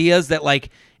those ideas that, like,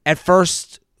 at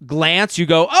first glance, you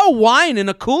go, oh, wine in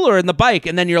a cooler in the bike.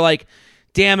 And then you're like,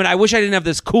 damn it, I wish I didn't have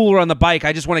this cooler on the bike.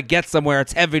 I just want to get somewhere.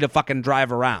 It's heavy to fucking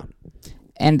drive around.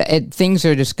 And things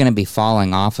are just going to be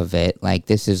falling off of it. Like,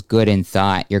 this is good in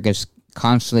thought. You're just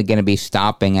constantly going to be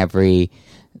stopping every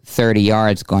 30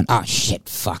 yards going, oh, shit,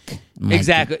 fuck.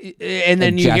 Exactly. And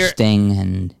then you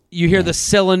hear the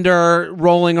cylinder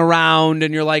rolling around,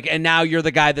 and you're like, and now you're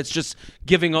the guy that's just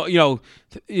giving, then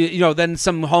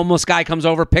some homeless guy comes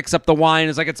over, picks up the wine,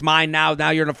 is like, it's mine now.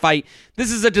 Now you're in a fight.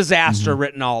 This is a disaster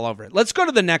written all over it. Let's go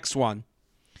to the next one.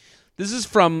 This is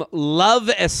from Love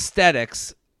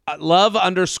Aesthetics,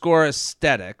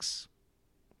 Love_Aesthetics.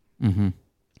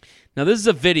 Now, this is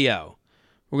a video.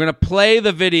 We're going to play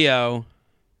the video.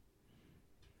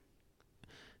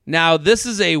 Now, this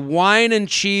is a wine and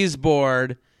cheese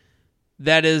board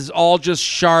that is all just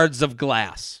shards of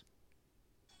glass.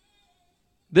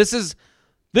 This is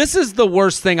the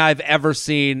worst thing I've ever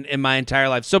seen in my entire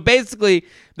life. So basically,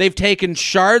 they've taken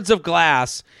shards of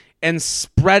glass and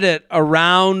spread it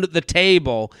around the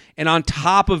table, and on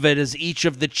top of it is each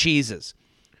of the cheeses.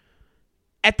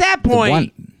 At that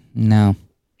point, no.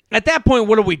 At that point,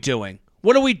 what are we doing?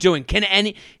 What are we doing?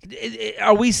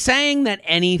 Are we saying that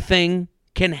anything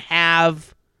can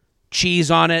have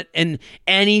cheese on it and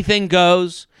anything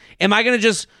goes? Am I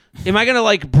gonna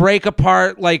like break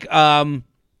apart like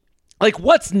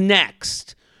what's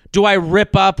next? Do I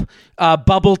rip up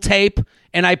bubble tape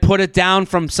and I put it down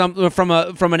from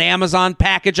an Amazon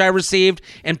package I received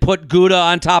and put Gouda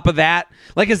on top of that?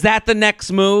 Like, is that the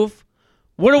next move?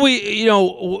 What are we,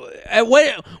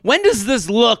 when does this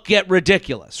look get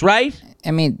ridiculous, right? I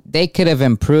mean, they could have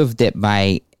improved it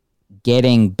by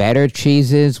getting better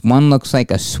cheeses. One looks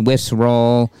like a Swiss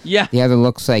roll. Yeah. The other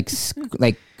looks like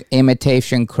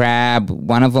imitation crab.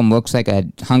 One of them looks like a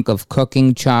hunk of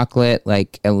cooking chocolate.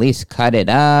 Like, at least cut it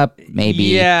up.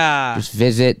 Maybe just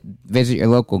visit your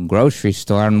local grocery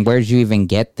store. And where'd you even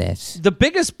get this? The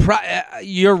biggest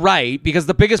you're right, because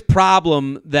the biggest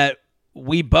problem that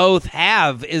we both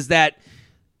have is that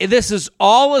this is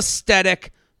all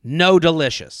aesthetic, no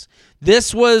delicious.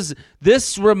 This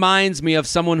reminds me of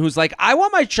someone who's like, I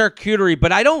want my charcuterie,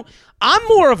 but I'm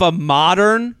more of a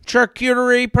modern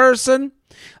charcuterie person.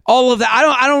 All of that,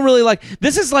 I don't really like.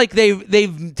 This is like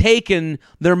they've taken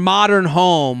their modern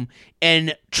home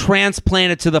and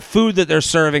transplanted to the food that they're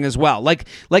serving as well. Like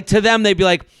to them, they'd be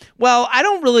like, well, I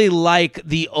don't really like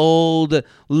the old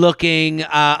looking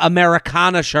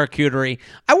Americana charcuterie.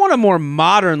 I want a more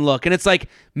modern look. And it's like,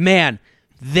 man,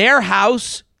 their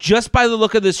house, just by the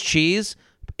look of this cheese,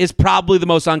 is probably the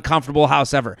most uncomfortable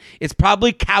house ever. It's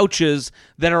probably couches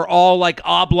that are all like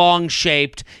oblong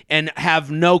shaped and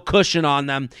have no cushion on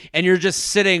them, and you're just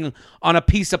sitting on a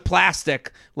piece of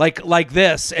plastic like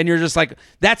this, and you're just like,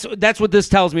 that's what this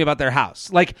tells me about their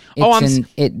house. Like, you're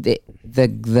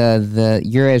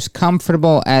as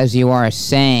comfortable as you are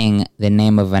saying the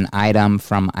name of an item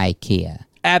from IKEA.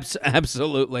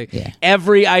 Absolutely. Yeah.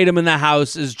 Every item in the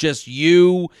house is just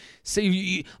you. So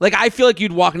like, I feel like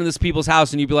you'd walk into this people's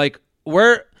house and you'd be like,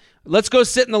 let's go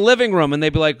sit in the living room. And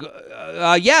they'd be like,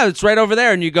 yeah, it's right over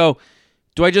there. And you go,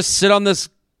 do I just sit on this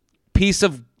piece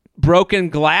of broken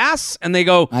glass? And they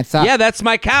go, yeah, that's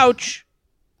my couch.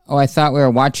 Oh, I thought we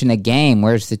were watching a game.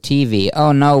 Where's the TV?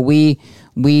 Oh, no, we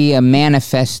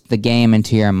manifest the game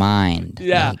into your mind.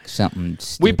 Yeah. Like something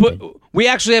stupid. We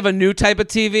actually have a new type of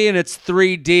TV, and it's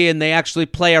 3D, and they actually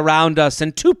play around us,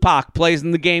 and Tupac plays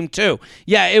in the game too.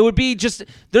 Yeah, it would be just,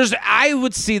 I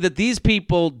would see that these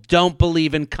people don't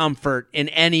believe in comfort in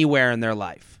anywhere in their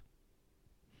life.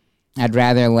 I'd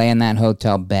rather lay in that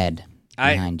hotel bed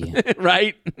behind you.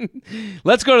 Right?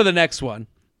 Let's go to the next one.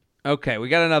 Okay, we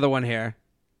got another one here.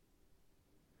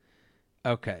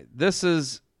 Okay, this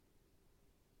is...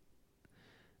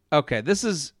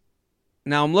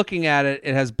 Now I'm looking at it.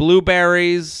 It has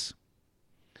blueberries.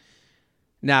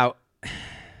 Now,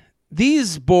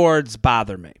 these boards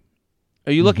bother me.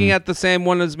 Are you looking at the same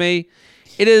one as me?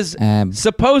 It is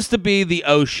supposed to be the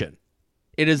ocean.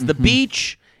 It is the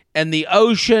beach and the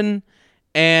ocean,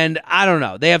 and I don't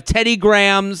know. They have Teddy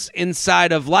Grahams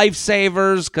inside of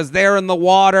Lifesavers because they're in the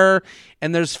water,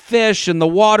 and there's fish, and the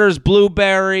water's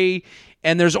blueberry,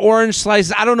 and there's orange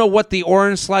slices. I don't know what the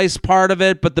orange slice part of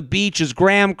it, but the beach is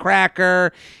graham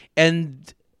cracker,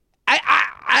 and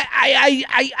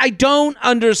I don't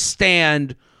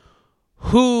understand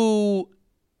who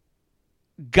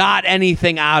got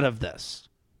anything out of this.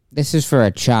 This is for a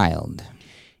child.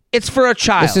 It's for a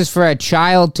child. This is for a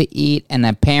child to eat, and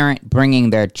a parent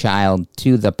bringing their child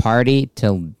to the party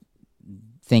to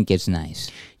think it's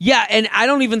nice. Yeah, and I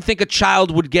don't even think a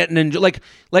child would get an enjoy.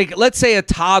 Like let's say a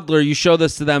toddler, you show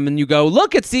this to them and you go,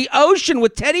 look, it's the ocean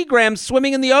with Teddy Graham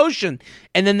swimming in the ocean.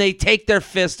 And then they take their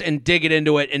fist and dig it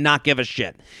into it and not give a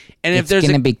shit. And it's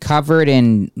going to be covered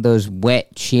in those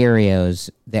wet Cheerios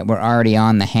that were already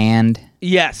on the hand.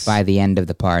 Yes. By the end of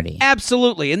the party.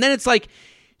 Absolutely. And then it's like,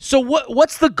 so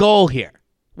what's the goal here?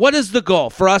 What is the goal?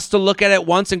 For us to look at it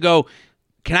once and go,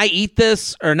 can I eat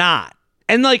this or not?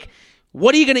 And like,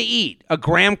 what are you going to eat? A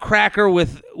graham cracker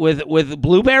with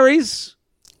blueberries?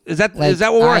 Is that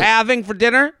what we're having for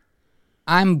dinner?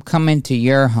 I'm coming to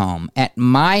your home. At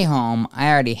my home, I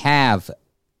already have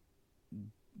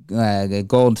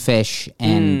goldfish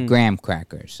and graham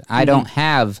crackers. I don't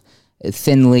have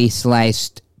thinly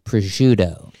sliced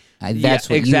prosciutto. That's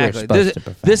what you were supposed to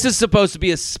prefer. This is supposed to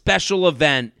be a special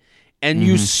event, and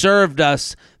you served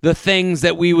us the things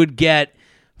that we would get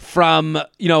from,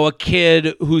 a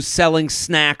kid who's selling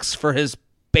snacks for his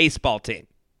baseball team.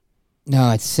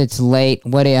 No, it's late.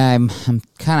 I'm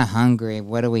kind of hungry.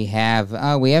 What do we have?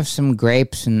 Oh, we have some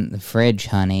grapes in the fridge,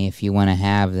 honey, if you want to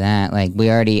have that. Like I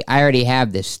already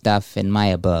have this stuff in my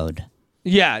abode.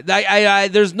 Yeah, I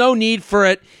there's no need for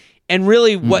it. And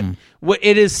really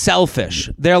it is selfish.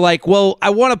 They're like, well,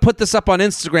 I want to put this up on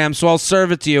Instagram, so I'll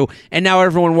serve it to you, and now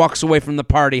everyone walks away from the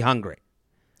party hungry.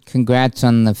 Congrats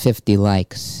on the 50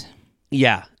 likes.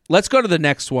 Yeah. Let's go to the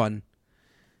next one.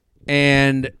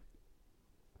 And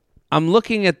I'm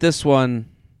looking at this one,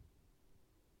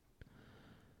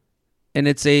 and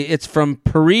it's from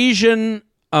Parisian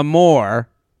Amour.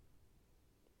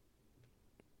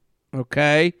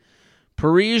 Okay?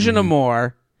 Parisian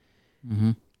Amour.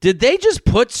 Mm-hmm. Did they just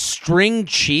put string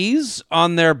cheese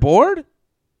on their board?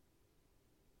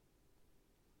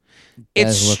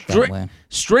 It's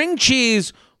string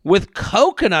cheese with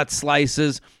coconut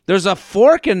slices. There's a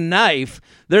fork and knife.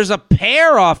 There's a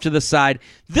pear off to the side.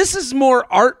 This is more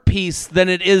art piece than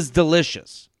it is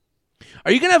delicious.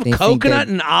 Are you going to have coconut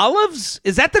and olives?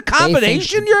 Is that the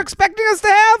combination you're expecting us to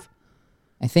have?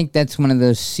 I think that's one of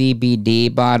those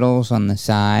CBD bottles on the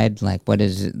side. Like, what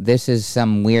is it? This is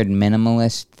some weird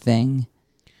minimalist thing.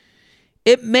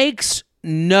 It makes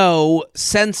no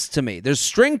sense to me. There's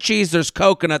string cheese, there's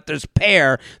coconut, there's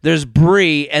pear, there's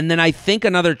brie, and then I think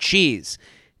another cheese.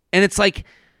 And it's like,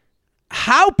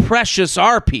 how precious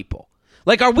are people?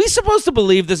 Like, are we supposed to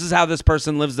believe this is how this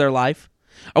person lives their life?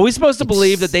 Are we supposed to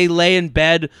believe that they lay in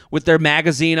bed with their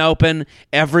magazine open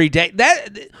every day?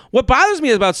 What bothers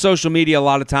me about social media a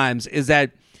lot of times is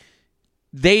that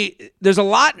there's a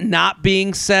lot not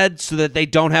being said so that they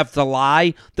don't have to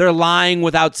lie. They're lying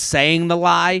without saying the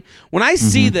lie. When I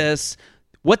see this,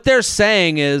 what they're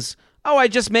saying is, oh, I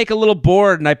just make a little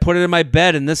board and I put it in my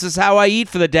bed and this is how I eat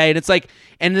for the day. And it's like,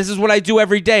 and this is what I do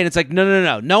every day. And it's like,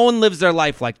 no. No one lives their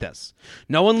life like this.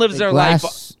 No one lives their life.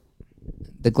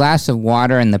 The glass of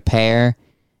water and the pear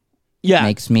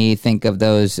makes me think of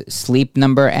those Sleep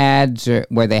Number ads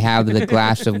where they have the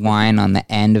glass of wine on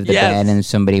the end of the bed and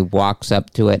somebody walks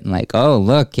up to it and like, oh,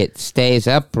 look, it stays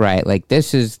upright. Like,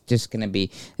 this is just going to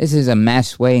be, this is a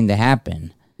mess waiting to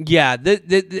happen. Yeah,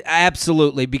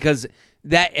 absolutely, because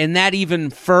that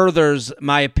even furthers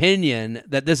my opinion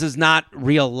that this is not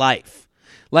real life.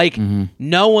 Like,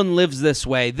 no one lives this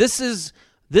way. This is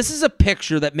a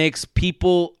picture that makes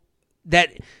people...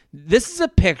 This is a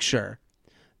picture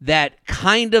that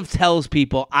kind of tells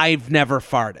people I've never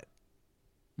farted.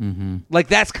 Like,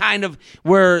 that's kind of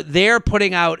where they're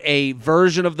putting out a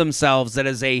version of themselves that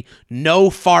is a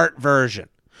no fart version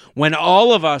when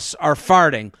all of us are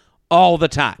farting all the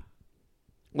time.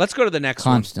 Let's go to the next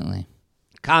one.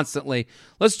 Constantly.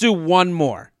 Let's do one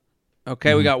more.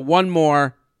 Okay, we got one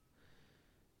more.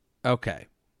 Okay.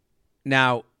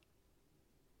 Now,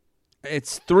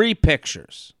 it's 3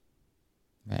 pictures.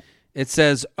 Right. It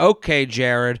says, okay,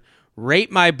 Jared,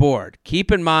 rate my board.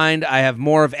 Keep in mind, I have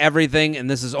more of everything, and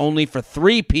this is only for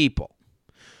 3 people.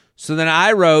 So then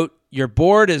I wrote, your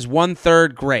board is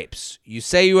 1/3 grapes. You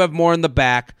say you have more in the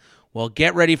back. Well,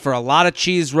 get ready for a lot of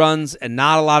cheese runs and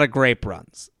not a lot of grape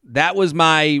runs. That was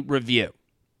my review.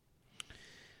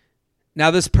 Now,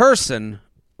 this person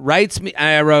writes me,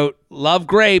 I wrote, love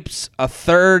grapes,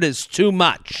 1/3 is too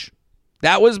much.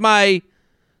 That was my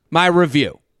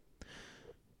review.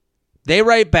 They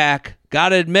write back,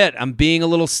 gotta admit, I'm being a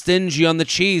little stingy on the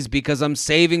cheese because I'm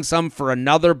saving some for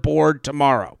another board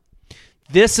tomorrow.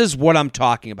 This is what I'm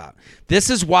talking about. This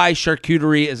is why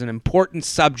charcuterie is an important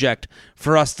subject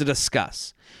for us to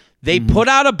discuss. They put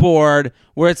out a board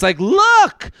where it's like,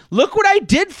 look what I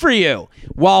did for you.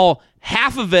 While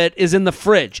half of it is in the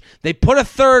fridge. They put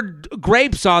 1/3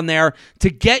 grapes on there to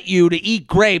get you to eat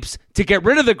grapes, to get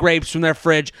rid of the grapes from their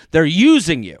fridge. They're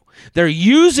using you. They're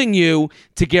using you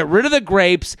to get rid of the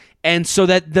grapes, and so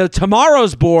that the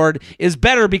tomorrow's board is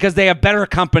better because they have better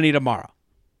company tomorrow.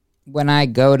 When I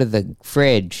go to the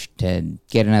fridge to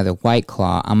get another White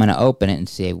Claw, I'm going to open it and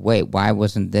say, wait, why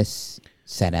wasn't this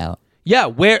set out? Yeah,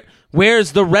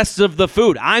 where's the rest of the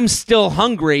food? I'm still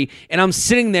hungry, and I'm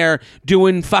sitting there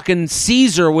doing fucking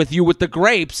Caesar with you with the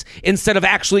grapes instead of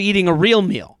actually eating a real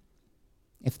meal.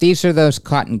 If these are those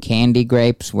cotton candy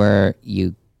grapes where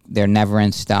they're never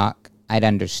in stock, I'd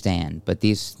understand. But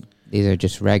these are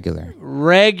just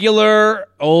regular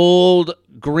old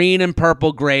green and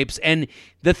purple grapes. And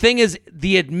the thing is,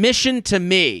 the admission to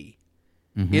me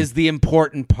is the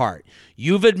important part.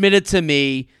 You've admitted to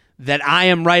me that I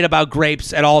am right about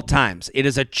grapes at all times. It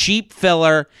is a cheap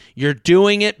filler. You're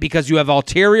doing it because you have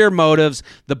ulterior motives.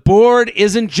 The board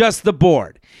isn't just the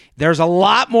board. There's a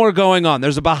lot more going on.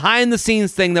 There's a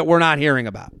behind-the-scenes thing that we're not hearing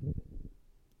about.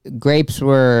 Grapes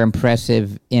were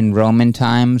impressive in Roman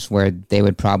times where they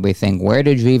would probably think, where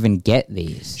did you even get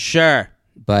these? Sure.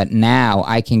 But now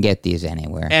I can get these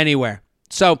anywhere. Anywhere.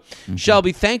 So,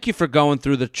 Shelby, thank you for going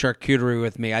through the charcuterie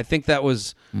with me. I think that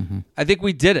was, I think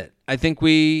we did it. I think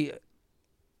we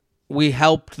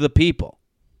helped the people.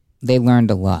 They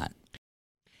learned a lot.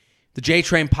 The J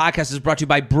Train podcast is brought to you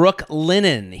by Brook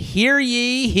Linen. Hear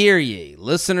ye,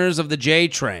 listeners of the J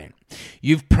Train.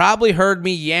 You've probably heard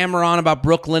me yammer on about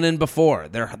Brook Linen before.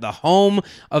 They're the home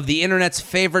of the internet's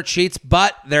favorite sheets,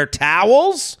 but their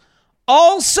towels,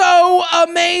 also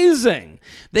amazing.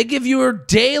 They give your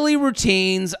daily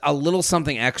routines a little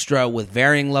something extra with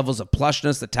varying levels of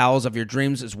plushness. The towels of your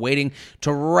dreams is waiting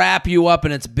to wrap you up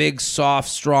in its big, soft,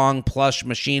 strong, plush,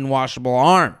 machine-washable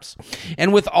arms.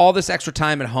 And with all this extra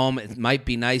time at home, it might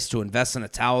be nice to invest in a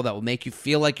towel that will make you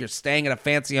feel like you're staying at a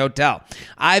fancy hotel.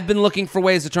 I've been looking for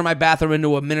ways to turn my bathroom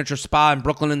into a miniature spa, and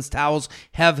Brook Linen's towels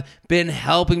have been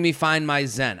helping me find my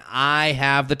zen. I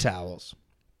have the towels.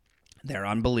 They're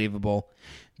unbelievable.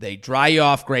 They dry you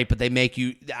off great, but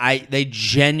they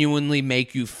genuinely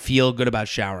make you feel good about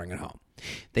showering at home.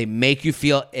 They make you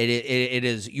feel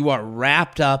you are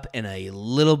wrapped up in a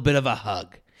little bit of a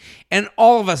hug. And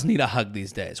all of us need a hug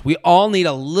these days. We all need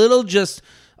a little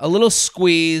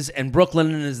squeeze, and Brook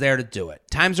Linen is there to do it.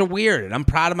 Times are weird, and I'm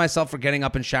proud of myself for getting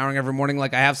up and showering every morning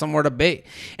like I have somewhere to be.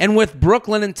 And with Brook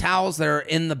Linen towels that are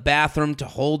in the bathroom to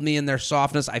hold me in their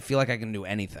softness, I feel like I can do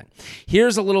anything.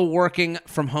 Here's a little working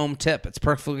from home tip. It's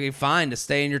perfectly fine to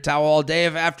stay in your towel all day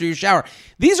after you shower.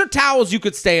 These are towels you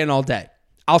could stay in all day.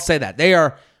 I'll say that. They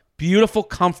are beautiful,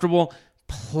 comfortable,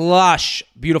 plush,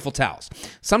 beautiful towels.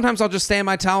 Sometimes I'll just stay in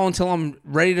my towel until I'm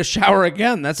ready to shower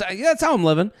again. That's how I'm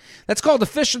living. That's called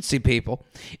efficiency, people.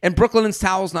 And Brook Linen's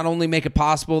towels not only make it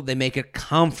possible, they make it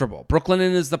comfortable. Brook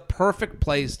Linen is the perfect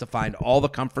place to find all the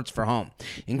comforts for home,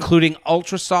 including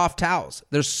ultra soft towels.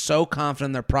 They're so confident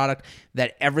in their product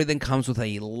that everything comes with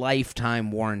a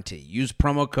lifetime warranty. Use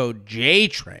promo code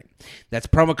JTRAIN. That's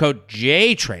promo code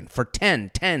JTRAIN for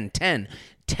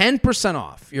 10%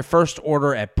 off your first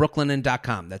order at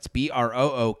brooklinen.com. That's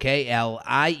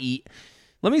BROOKLIE.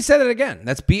 Let me say that again.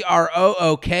 That's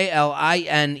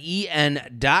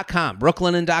BROOKLINEN.com.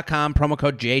 Brooklinen.com, promo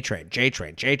code JTRAIN.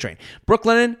 JTRAIN. Brook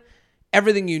Linen,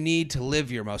 everything you need to live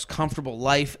your most comfortable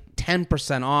life.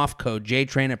 10% off, code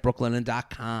JTRAIN at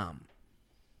brooklinen.com.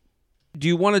 Do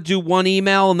you want to do one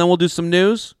email and then we'll do some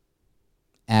news?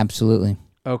 Absolutely.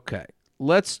 Okay.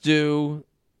 Let's do...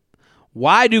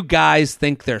 Why do guys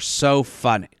think they're so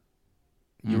funny?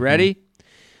 You ready?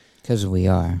 Because we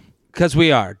are. Because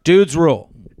we are. Dudes rule.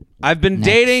 I've been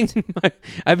dating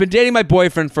my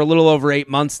boyfriend for a little over 8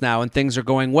 months now, and things are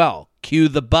going well. Cue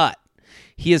the but.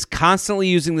 He is constantly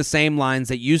using the same lines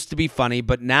that used to be funny,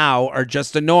 but now are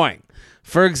just annoying.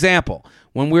 For example,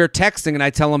 when we're texting and I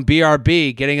tell him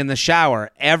BRB, getting in the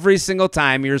shower, every single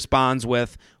time he responds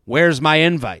with, "Where's my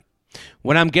invite?"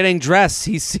 When I'm getting dressed,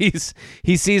 he sees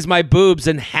my boobs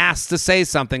and has to say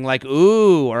something like,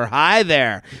 "Ooh," or "Hi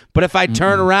there." But if I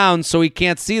turn around so he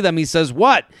can't see them, he says,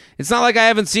 "What? It's not like I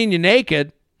haven't seen you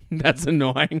naked." That's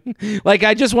annoying. Like,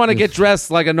 I just want to get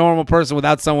dressed like a normal person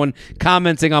without someone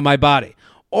commenting on my body.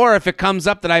 Or if it comes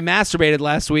up that I masturbated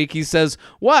last week, he says,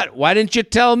 "What? Why didn't you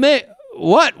tell me?"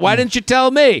 What? Why didn't you tell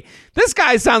me? This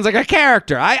guy sounds like a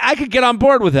character. I could get on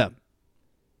board with him.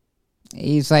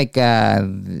 He's like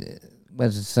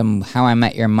was some How I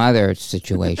Met Your Mother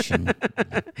situation.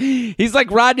 He's like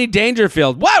Rodney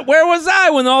Dangerfield. What? Where was I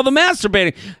when all the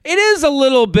masturbating? It is a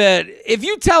little bit. If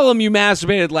you tell him you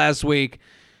masturbated last week,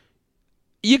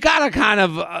 you gotta kind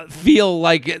of feel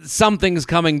like something's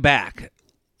coming back.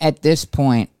 At this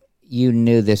point, you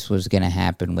knew this was going to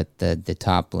happen with the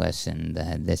topless and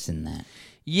this and that.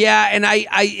 Yeah, and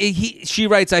she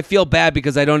writes, "I feel bad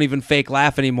because I don't even fake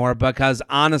laugh anymore because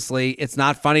honestly, it's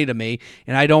not funny to me,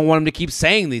 and I don't want him to keep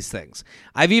saying these things.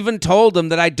 I've even told him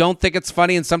that I don't think it's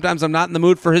funny, and sometimes I'm not in the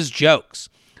mood for his jokes.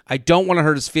 I don't want to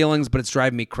hurt his feelings, but it's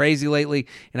driving me crazy lately,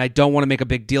 and I don't want to make a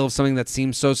big deal of something that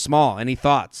seems so small." Any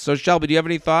thoughts? So, Shelby, do you have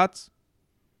any thoughts?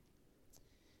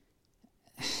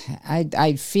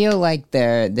 I feel like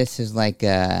this is like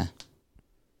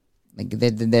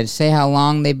did they say how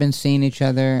long they've been seeing each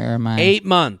other? Or am I 8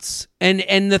 months.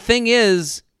 And the thing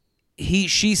is,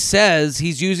 she says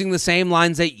he's using the same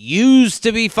lines that used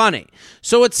to be funny.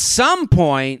 So at some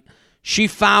point, she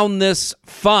found this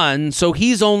fun, so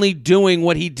he's only doing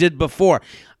what he did before.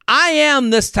 I am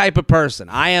this type of person.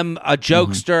 I am a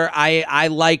jokester. I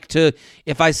like to,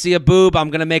 if I see a boob, I'm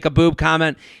going to make a boob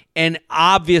comment. And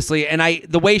obviously,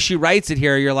 the way she writes it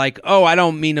here, you're like, oh, I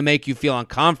don't mean to make you feel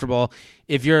uncomfortable.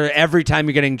 If you're every time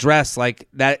you're getting dressed like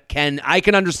that, I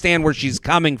can understand where she's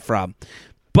coming from.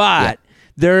 But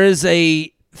there is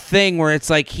a thing where it's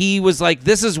like he was like,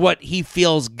 this is what he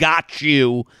feels got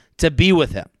you to be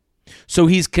with him. So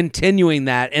he's continuing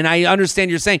that. And I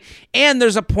understand you're saying, and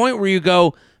there's a point where you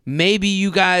go, maybe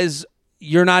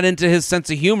you're not into his sense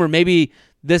of humor. Maybe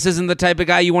this isn't the type of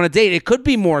guy you want to date. It could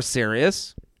be more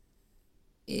serious.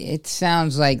 It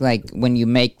sounds like when you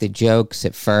make the jokes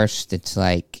at first, it's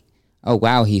like, oh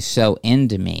wow, he's so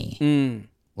into me.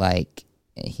 Like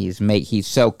he's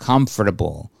so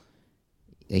comfortable.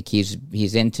 Like he's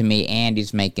into me and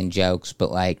he's making jokes,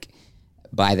 but like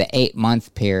by the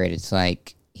 8-month period, it's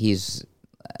like he's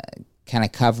kind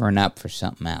of covering up for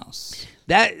something else.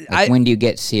 When do you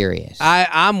get serious?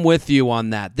 I'm with you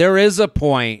on that. There is a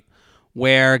point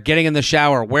where getting in the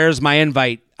shower, where's my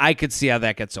invite? I could see how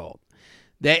that gets old.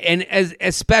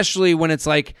 Especially when it's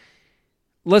like,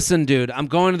 listen, dude, I'm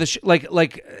going to the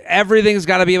like everything's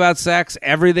got to be about sex.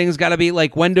 Everything's got to be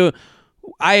like,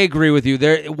 I agree with you.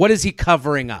 What is he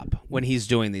covering up when he's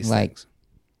doing these things?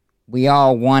 We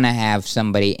all want to have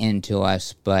somebody into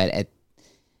us, but at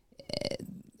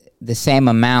the same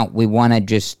amount, we want to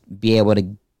just be able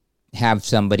to have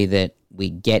somebody that we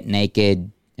get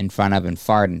naked in front of and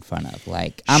fart in front of.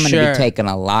 Like, I'm going to be taking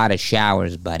a lot of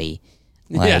showers, buddy.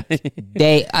 Like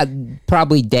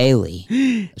probably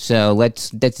daily. So let's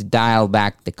dial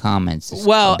back the comments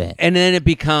a bit. And then it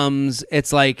becomes,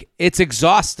 it's like, it's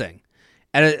exhausting.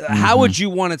 And how would you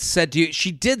want it said to you?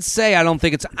 She did say,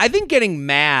 I think getting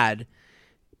mad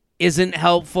isn't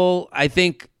helpful. I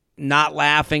think not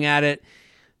laughing at it.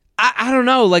 I don't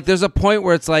know. Like, there's a point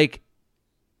where it's like,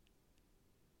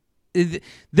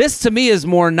 this to me is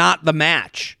more not the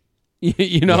match.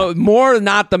 More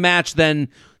not the match than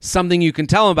something you can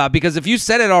tell him about. Because if you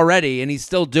said it already and he's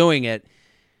still doing it,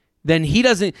 then he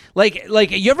doesn't like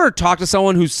you ever talk to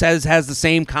someone who has the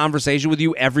same conversation with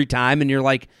you every time and you're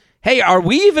like, hey, are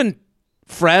we even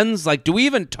friends? Like, do we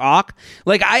even talk?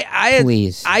 Like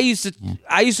Please. I used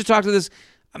to talk to this,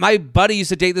 my buddy used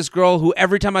to date this girl who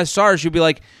every time I saw her, she'd be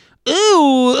like,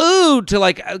 ooh, to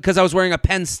like, because I was wearing a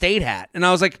Penn State hat. And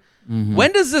I was like,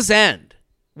 when does this end?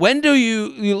 When do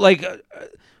you like,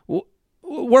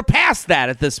 we're past that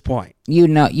at this point. You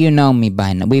know me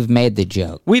by now. We've made the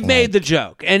joke. We've made the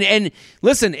joke. And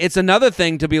listen, it's another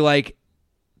thing to be like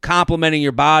complimenting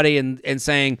your body and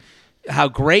saying how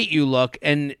great you look,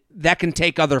 and that can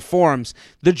take other forms.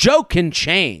 The joke can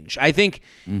change. I think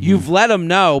you've let him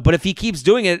know, but if he keeps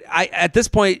doing it, at this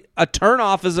point, a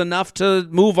turnoff is enough to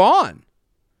move on.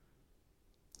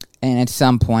 And at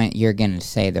some point, he's going to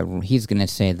say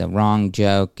the wrong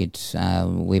joke. It's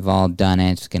we've all done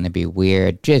it. It's going to be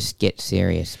weird. Just get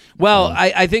serious. Well,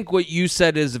 I think what you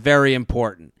said is very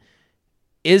important.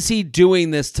 Is he doing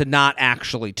this to not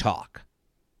actually talk?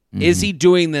 Is he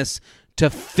doing this to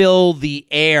fill the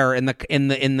air in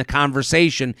the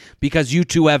conversation because you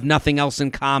two have nothing else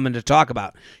in common to talk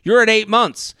about? You're at 8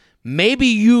 months. Maybe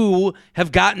you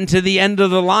have gotten to the end of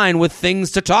the line with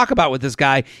things to talk about with this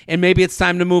guy, and maybe it's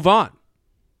time to move on.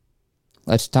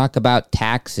 Let's talk about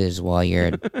taxes while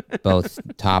you're both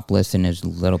topless and his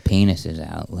little penis is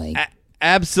out. Like,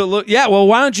 absolutely, yeah. Well,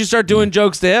 why don't you start doing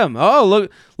jokes to him? Oh,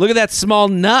 look at that small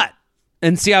nut,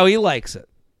 and see how he likes it.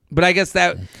 But I guess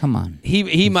that come on,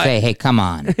 he might say, "Hey, come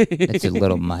on, that's a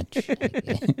little much."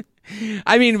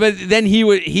 I mean, but then he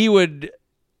would.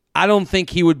 I don't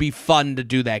think he would be fun to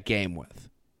do that game with.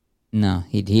 No,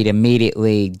 he'd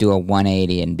immediately do a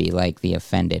 180 and be like the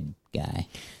offended guy.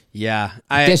 Yeah,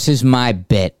 this is my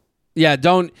bit. Yeah,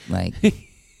 don't like.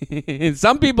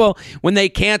 Some people, when they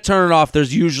can't turn it off,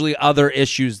 there's usually other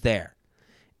issues there,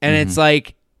 and it's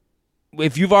like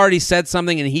if you've already said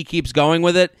something and he keeps going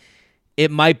with it,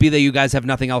 it might be that you guys have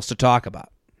nothing else to talk about.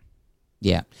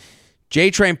 Yeah.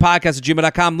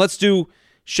 JTrainPodcast@gmail.com. Let's do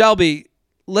Shelby.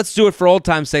 Let's do it for old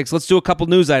time's sakes. Let's do a couple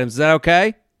news items. Is that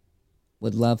okay?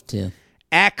 Would love to.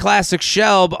 At Classic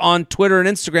Shelb on Twitter and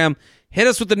Instagram. Hit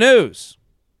us with the news.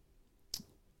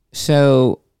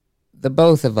 So, the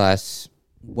both of us,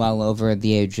 well over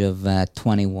the age of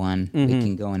 21, we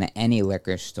can go into any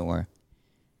liquor store,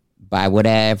 buy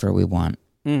whatever we want.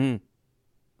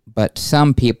 But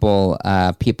some people,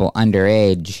 people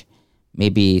underage,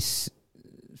 maybe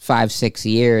 5-6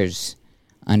 years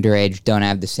underage, don't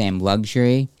have the same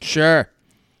luxury. Sure.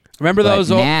 Remember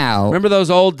those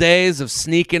old days of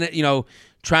sneaking it,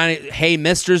 trying to, hey,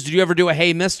 misters? Did you ever do a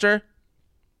hey, mister?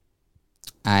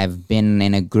 I've been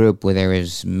in a group where there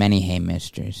was many hey,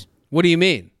 misters. What do you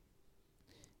mean?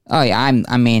 Oh, yeah,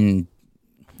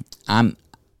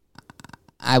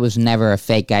 I was never a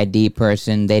fake ID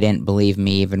person. They didn't believe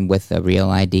me even with a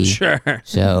real ID. Sure.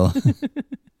 So...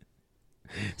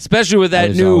 Especially with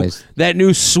that new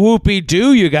swoopy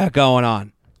do you got going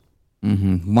on.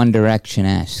 One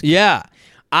Direction-esque. Yeah.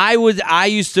 I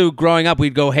used to, growing up,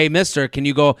 we'd go, hey, mister, can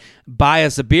you go buy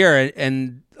us a beer?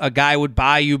 And a guy would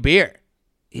buy you beer.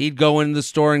 He'd go into the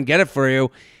store and get it for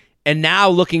you. And now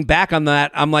looking back on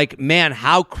that, I'm like, man,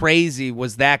 how crazy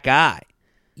was that guy?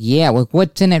 Yeah, well,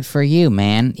 what's in it for you,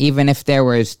 man? Even if there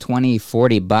was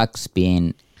 $20-$40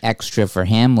 being extra for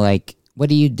him, like,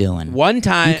 what are you doing? One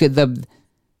time,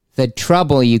 the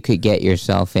trouble you could get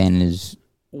yourself in is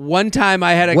one time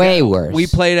I had a way guy, worse. We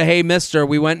played a Hey Mister.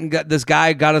 We went and got this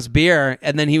guy got us beer,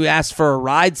 and then he asked for a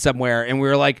ride somewhere, and we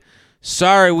were like,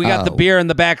 "Sorry, we got the beer in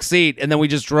the back seat," and then we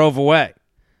just drove away.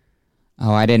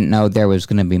 Oh, I didn't know there was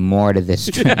going to be more to this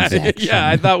transaction. Yeah,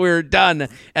 I thought we were done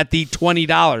at the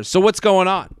 $20. So what's going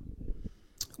on?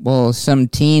 Well, some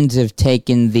teens have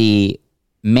taken the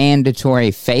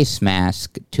mandatory face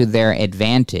mask to their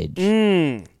advantage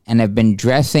and have been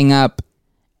dressing up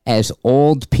as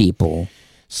old people.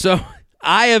 So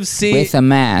I have seen with a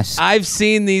mask. I've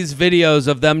seen these videos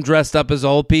of them dressed up as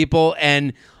old people,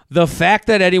 and the fact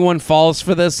that anyone falls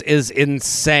for this is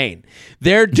insane.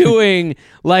 They're doing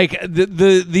like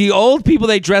the old people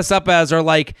they dress up as are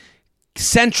like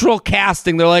central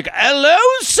casting. They're like, "Hello,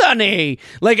 Sonny."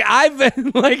 Like I've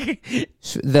been like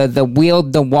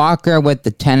the walker with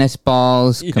the tennis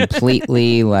balls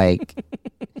completely like.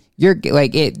 You're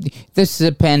like it. This is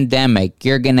a pandemic.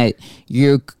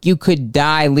 You could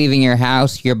die leaving your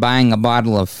house. You're buying a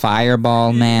bottle of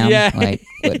Fireball, ma'am. Yeah, like,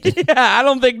 yeah. I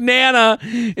don't think Nana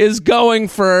is going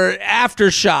for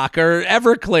Aftershock or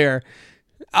Everclear.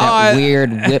 That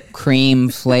weird whipped cream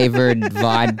flavored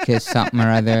vodka, something or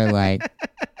other. Like,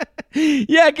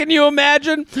 yeah, can you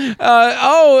imagine?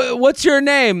 What's your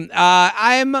name?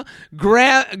 I'm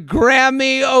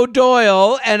Grammy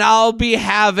O'Doyle, and I'll be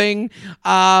having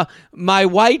my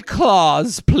White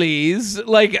Claws, please.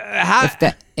 Like,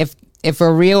 if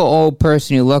a real old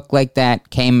person who looked like that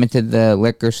came into the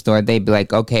liquor store, they'd be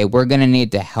like, okay, we're gonna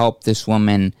need to help this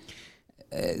woman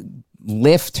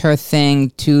lift her thing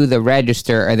to the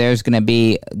register, or there's gonna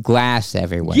be glass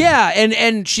everywhere. Yeah,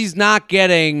 and she's not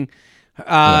getting.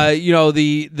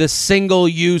 The single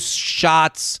use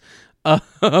shots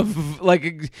of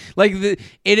it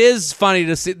is funny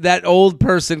to see that old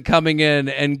person coming in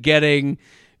and getting,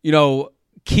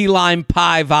 key lime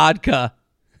pie vodka.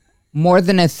 More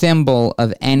than a thimble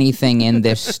of anything in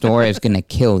this store is going to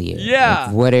kill you. Yeah.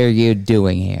 Like, what are you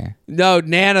doing here? No,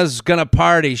 Nana's going to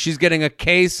party. She's getting a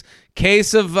case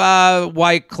of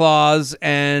White Claws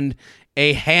and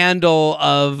a handle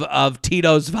of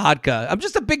Tito's vodka. I'm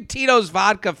just a big Tito's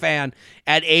vodka fan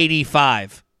at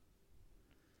 85.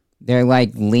 They're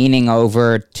like leaning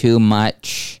over too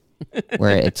much,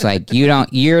 where it's like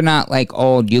you're not like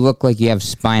old. You look like you have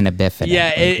spina bifida.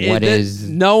 Yeah,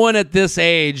 no one at this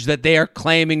age that they are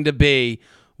claiming to be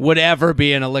would ever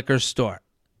be in a liquor store.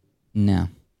 No.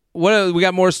 We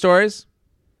got more stories?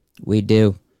 We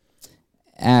do.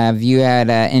 Have you had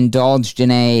indulged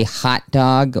in a hot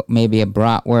dog, maybe a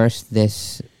bratwurst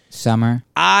this summer?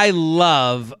 I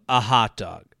love a hot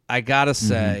dog. I gotta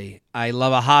say, I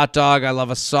love a hot dog. I love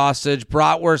a sausage.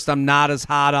 Bratwurst, I'm not as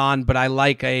hot on, but I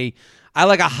like a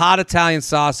hot Italian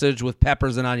sausage with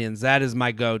peppers and onions. That is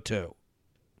my go-to.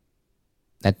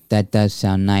 That does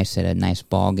sound nice at a nice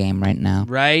ball game right now.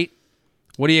 Right?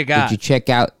 What do you got? Did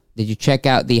you check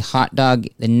out the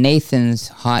Nathan's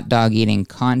hot dog eating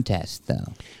contest,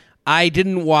 though? I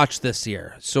didn't watch this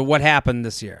year. So what happened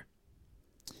this year?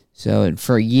 So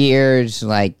for years,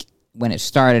 like when it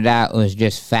started out, it was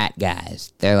just fat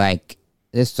guys. They're like,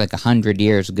 this is like 100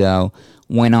 years ago,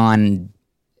 went on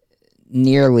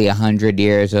nearly 100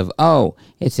 years of,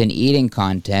 it's an eating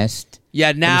contest.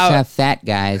 Yeah, now we have fat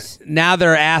guys. Now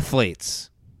they're athletes.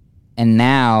 And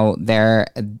now they're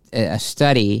a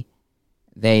study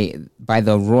by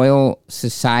the Royal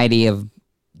Society of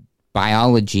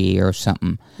Biology or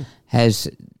something has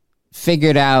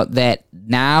figured out that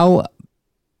now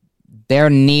they're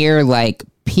near like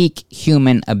peak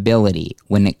human ability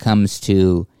when it comes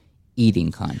to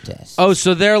eating contests. Oh,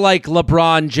 so they're like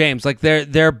LeBron James, like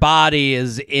their body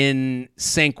is in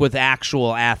sync with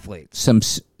actual athletes.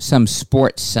 Some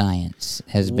sports science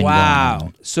has been going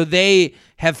on. So they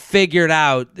have figured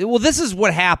out, well, this is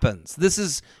what happens. This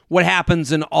is what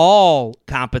happens in all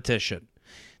competition.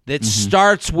 That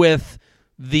starts with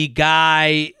the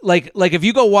guy, like if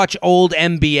you go watch old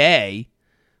NBA,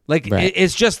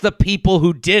 it's just the people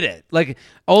who did it. Like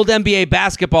old NBA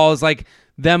basketball is like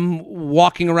them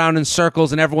walking around in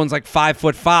circles and everyone's like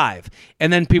 5'5",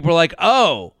 and then people are like,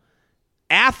 oh,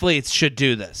 athletes should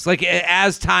do this. Like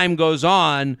as time goes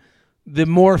on, the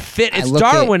more fit. It's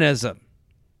Darwinism.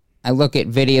 I look at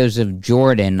videos of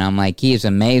Jordan. I'm like, he's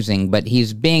amazing, but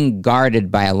he's being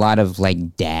guarded by a lot of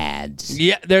like dads.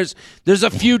 Yeah, there's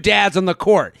a few dads on the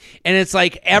court, and it's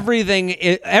like everything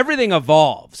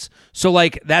evolves. So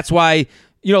like that's why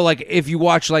You know, like if you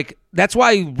watch, like that's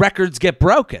why records get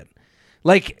broken.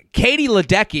 Like Katie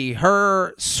Ledecky,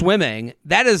 her swimming,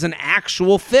 that is an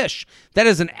actual fish. That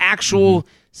is an actual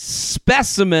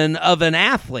specimen of an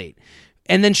athlete.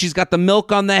 And then she's got the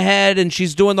milk on the head and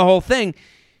she's doing the whole thing.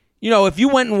 You know, if you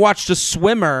went and watched a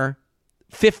swimmer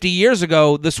 50 years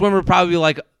ago, the swimmer would probably be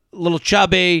like a little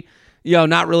chubby, you know,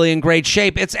 not really in great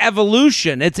shape. It's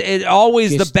evolution. It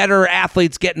always the better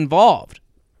athletes get involved.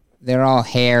 They're all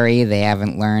hairy. They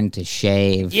haven't learned to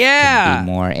shave. Yeah. To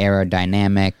be more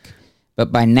aerodynamic.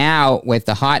 But by now, with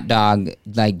the hot dog,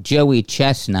 like Joey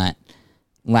Chestnut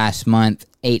last month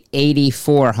ate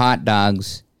 84 hot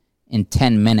dogs in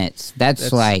 10 minutes. That's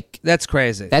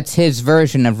crazy. That's his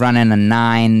version of running a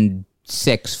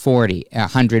 9.640,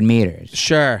 100 meters.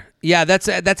 Sure. Yeah, that's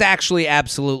actually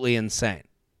absolutely insane.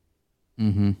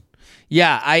 Mm-hmm.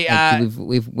 Yeah,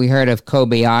 we heard of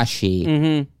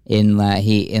Kobayashi in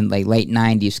like late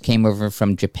 90s, came over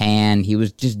from Japan. He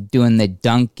was just doing the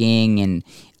dunking and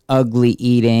ugly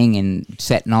eating and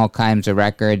setting all kinds of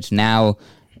records. Now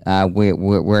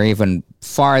we're even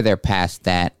farther past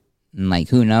that, and like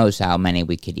who knows how many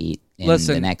we could eat in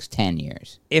the next 10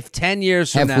 years. If 10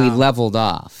 years from now, have we leveled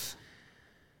off?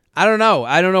 I don't know.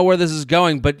 I don't know where this is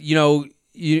going, but you know,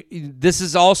 this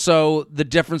is also the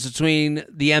difference between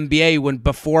the NBA when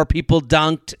before people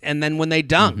dunked and then when they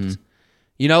dunked.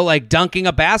 You know, like dunking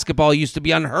a basketball used to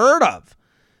be unheard of.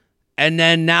 And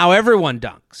then now everyone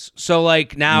dunks. So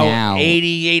like now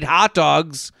 88 hot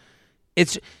dogs.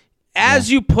 It's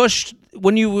as you push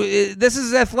this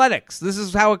is athletics. This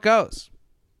is how it goes.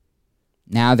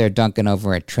 Now they're dunking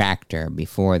over a tractor.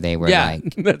 Before they were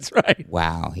like, that's right.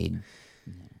 Wow.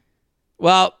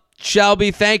 Well,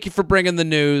 Shelby, thank you for bringing the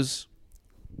news.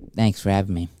 Thanks for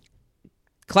having me.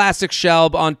 Classic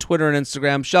Shelb on Twitter and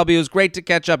Instagram. Shelby, it was great to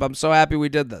catch up. I'm so happy we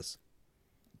did this.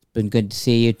 It's been good to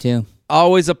see you too.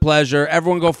 Always a pleasure.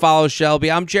 Everyone go follow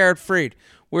Shelby. I'm Jared Freed.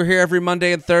 We're here every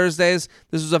Monday and Thursdays.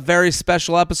 This was a very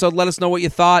special episode. Let us know what you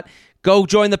thought. Go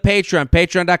join the Patreon,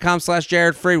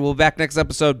 patreon.com/Jared Freed. We'll be back next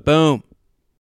episode. Boom.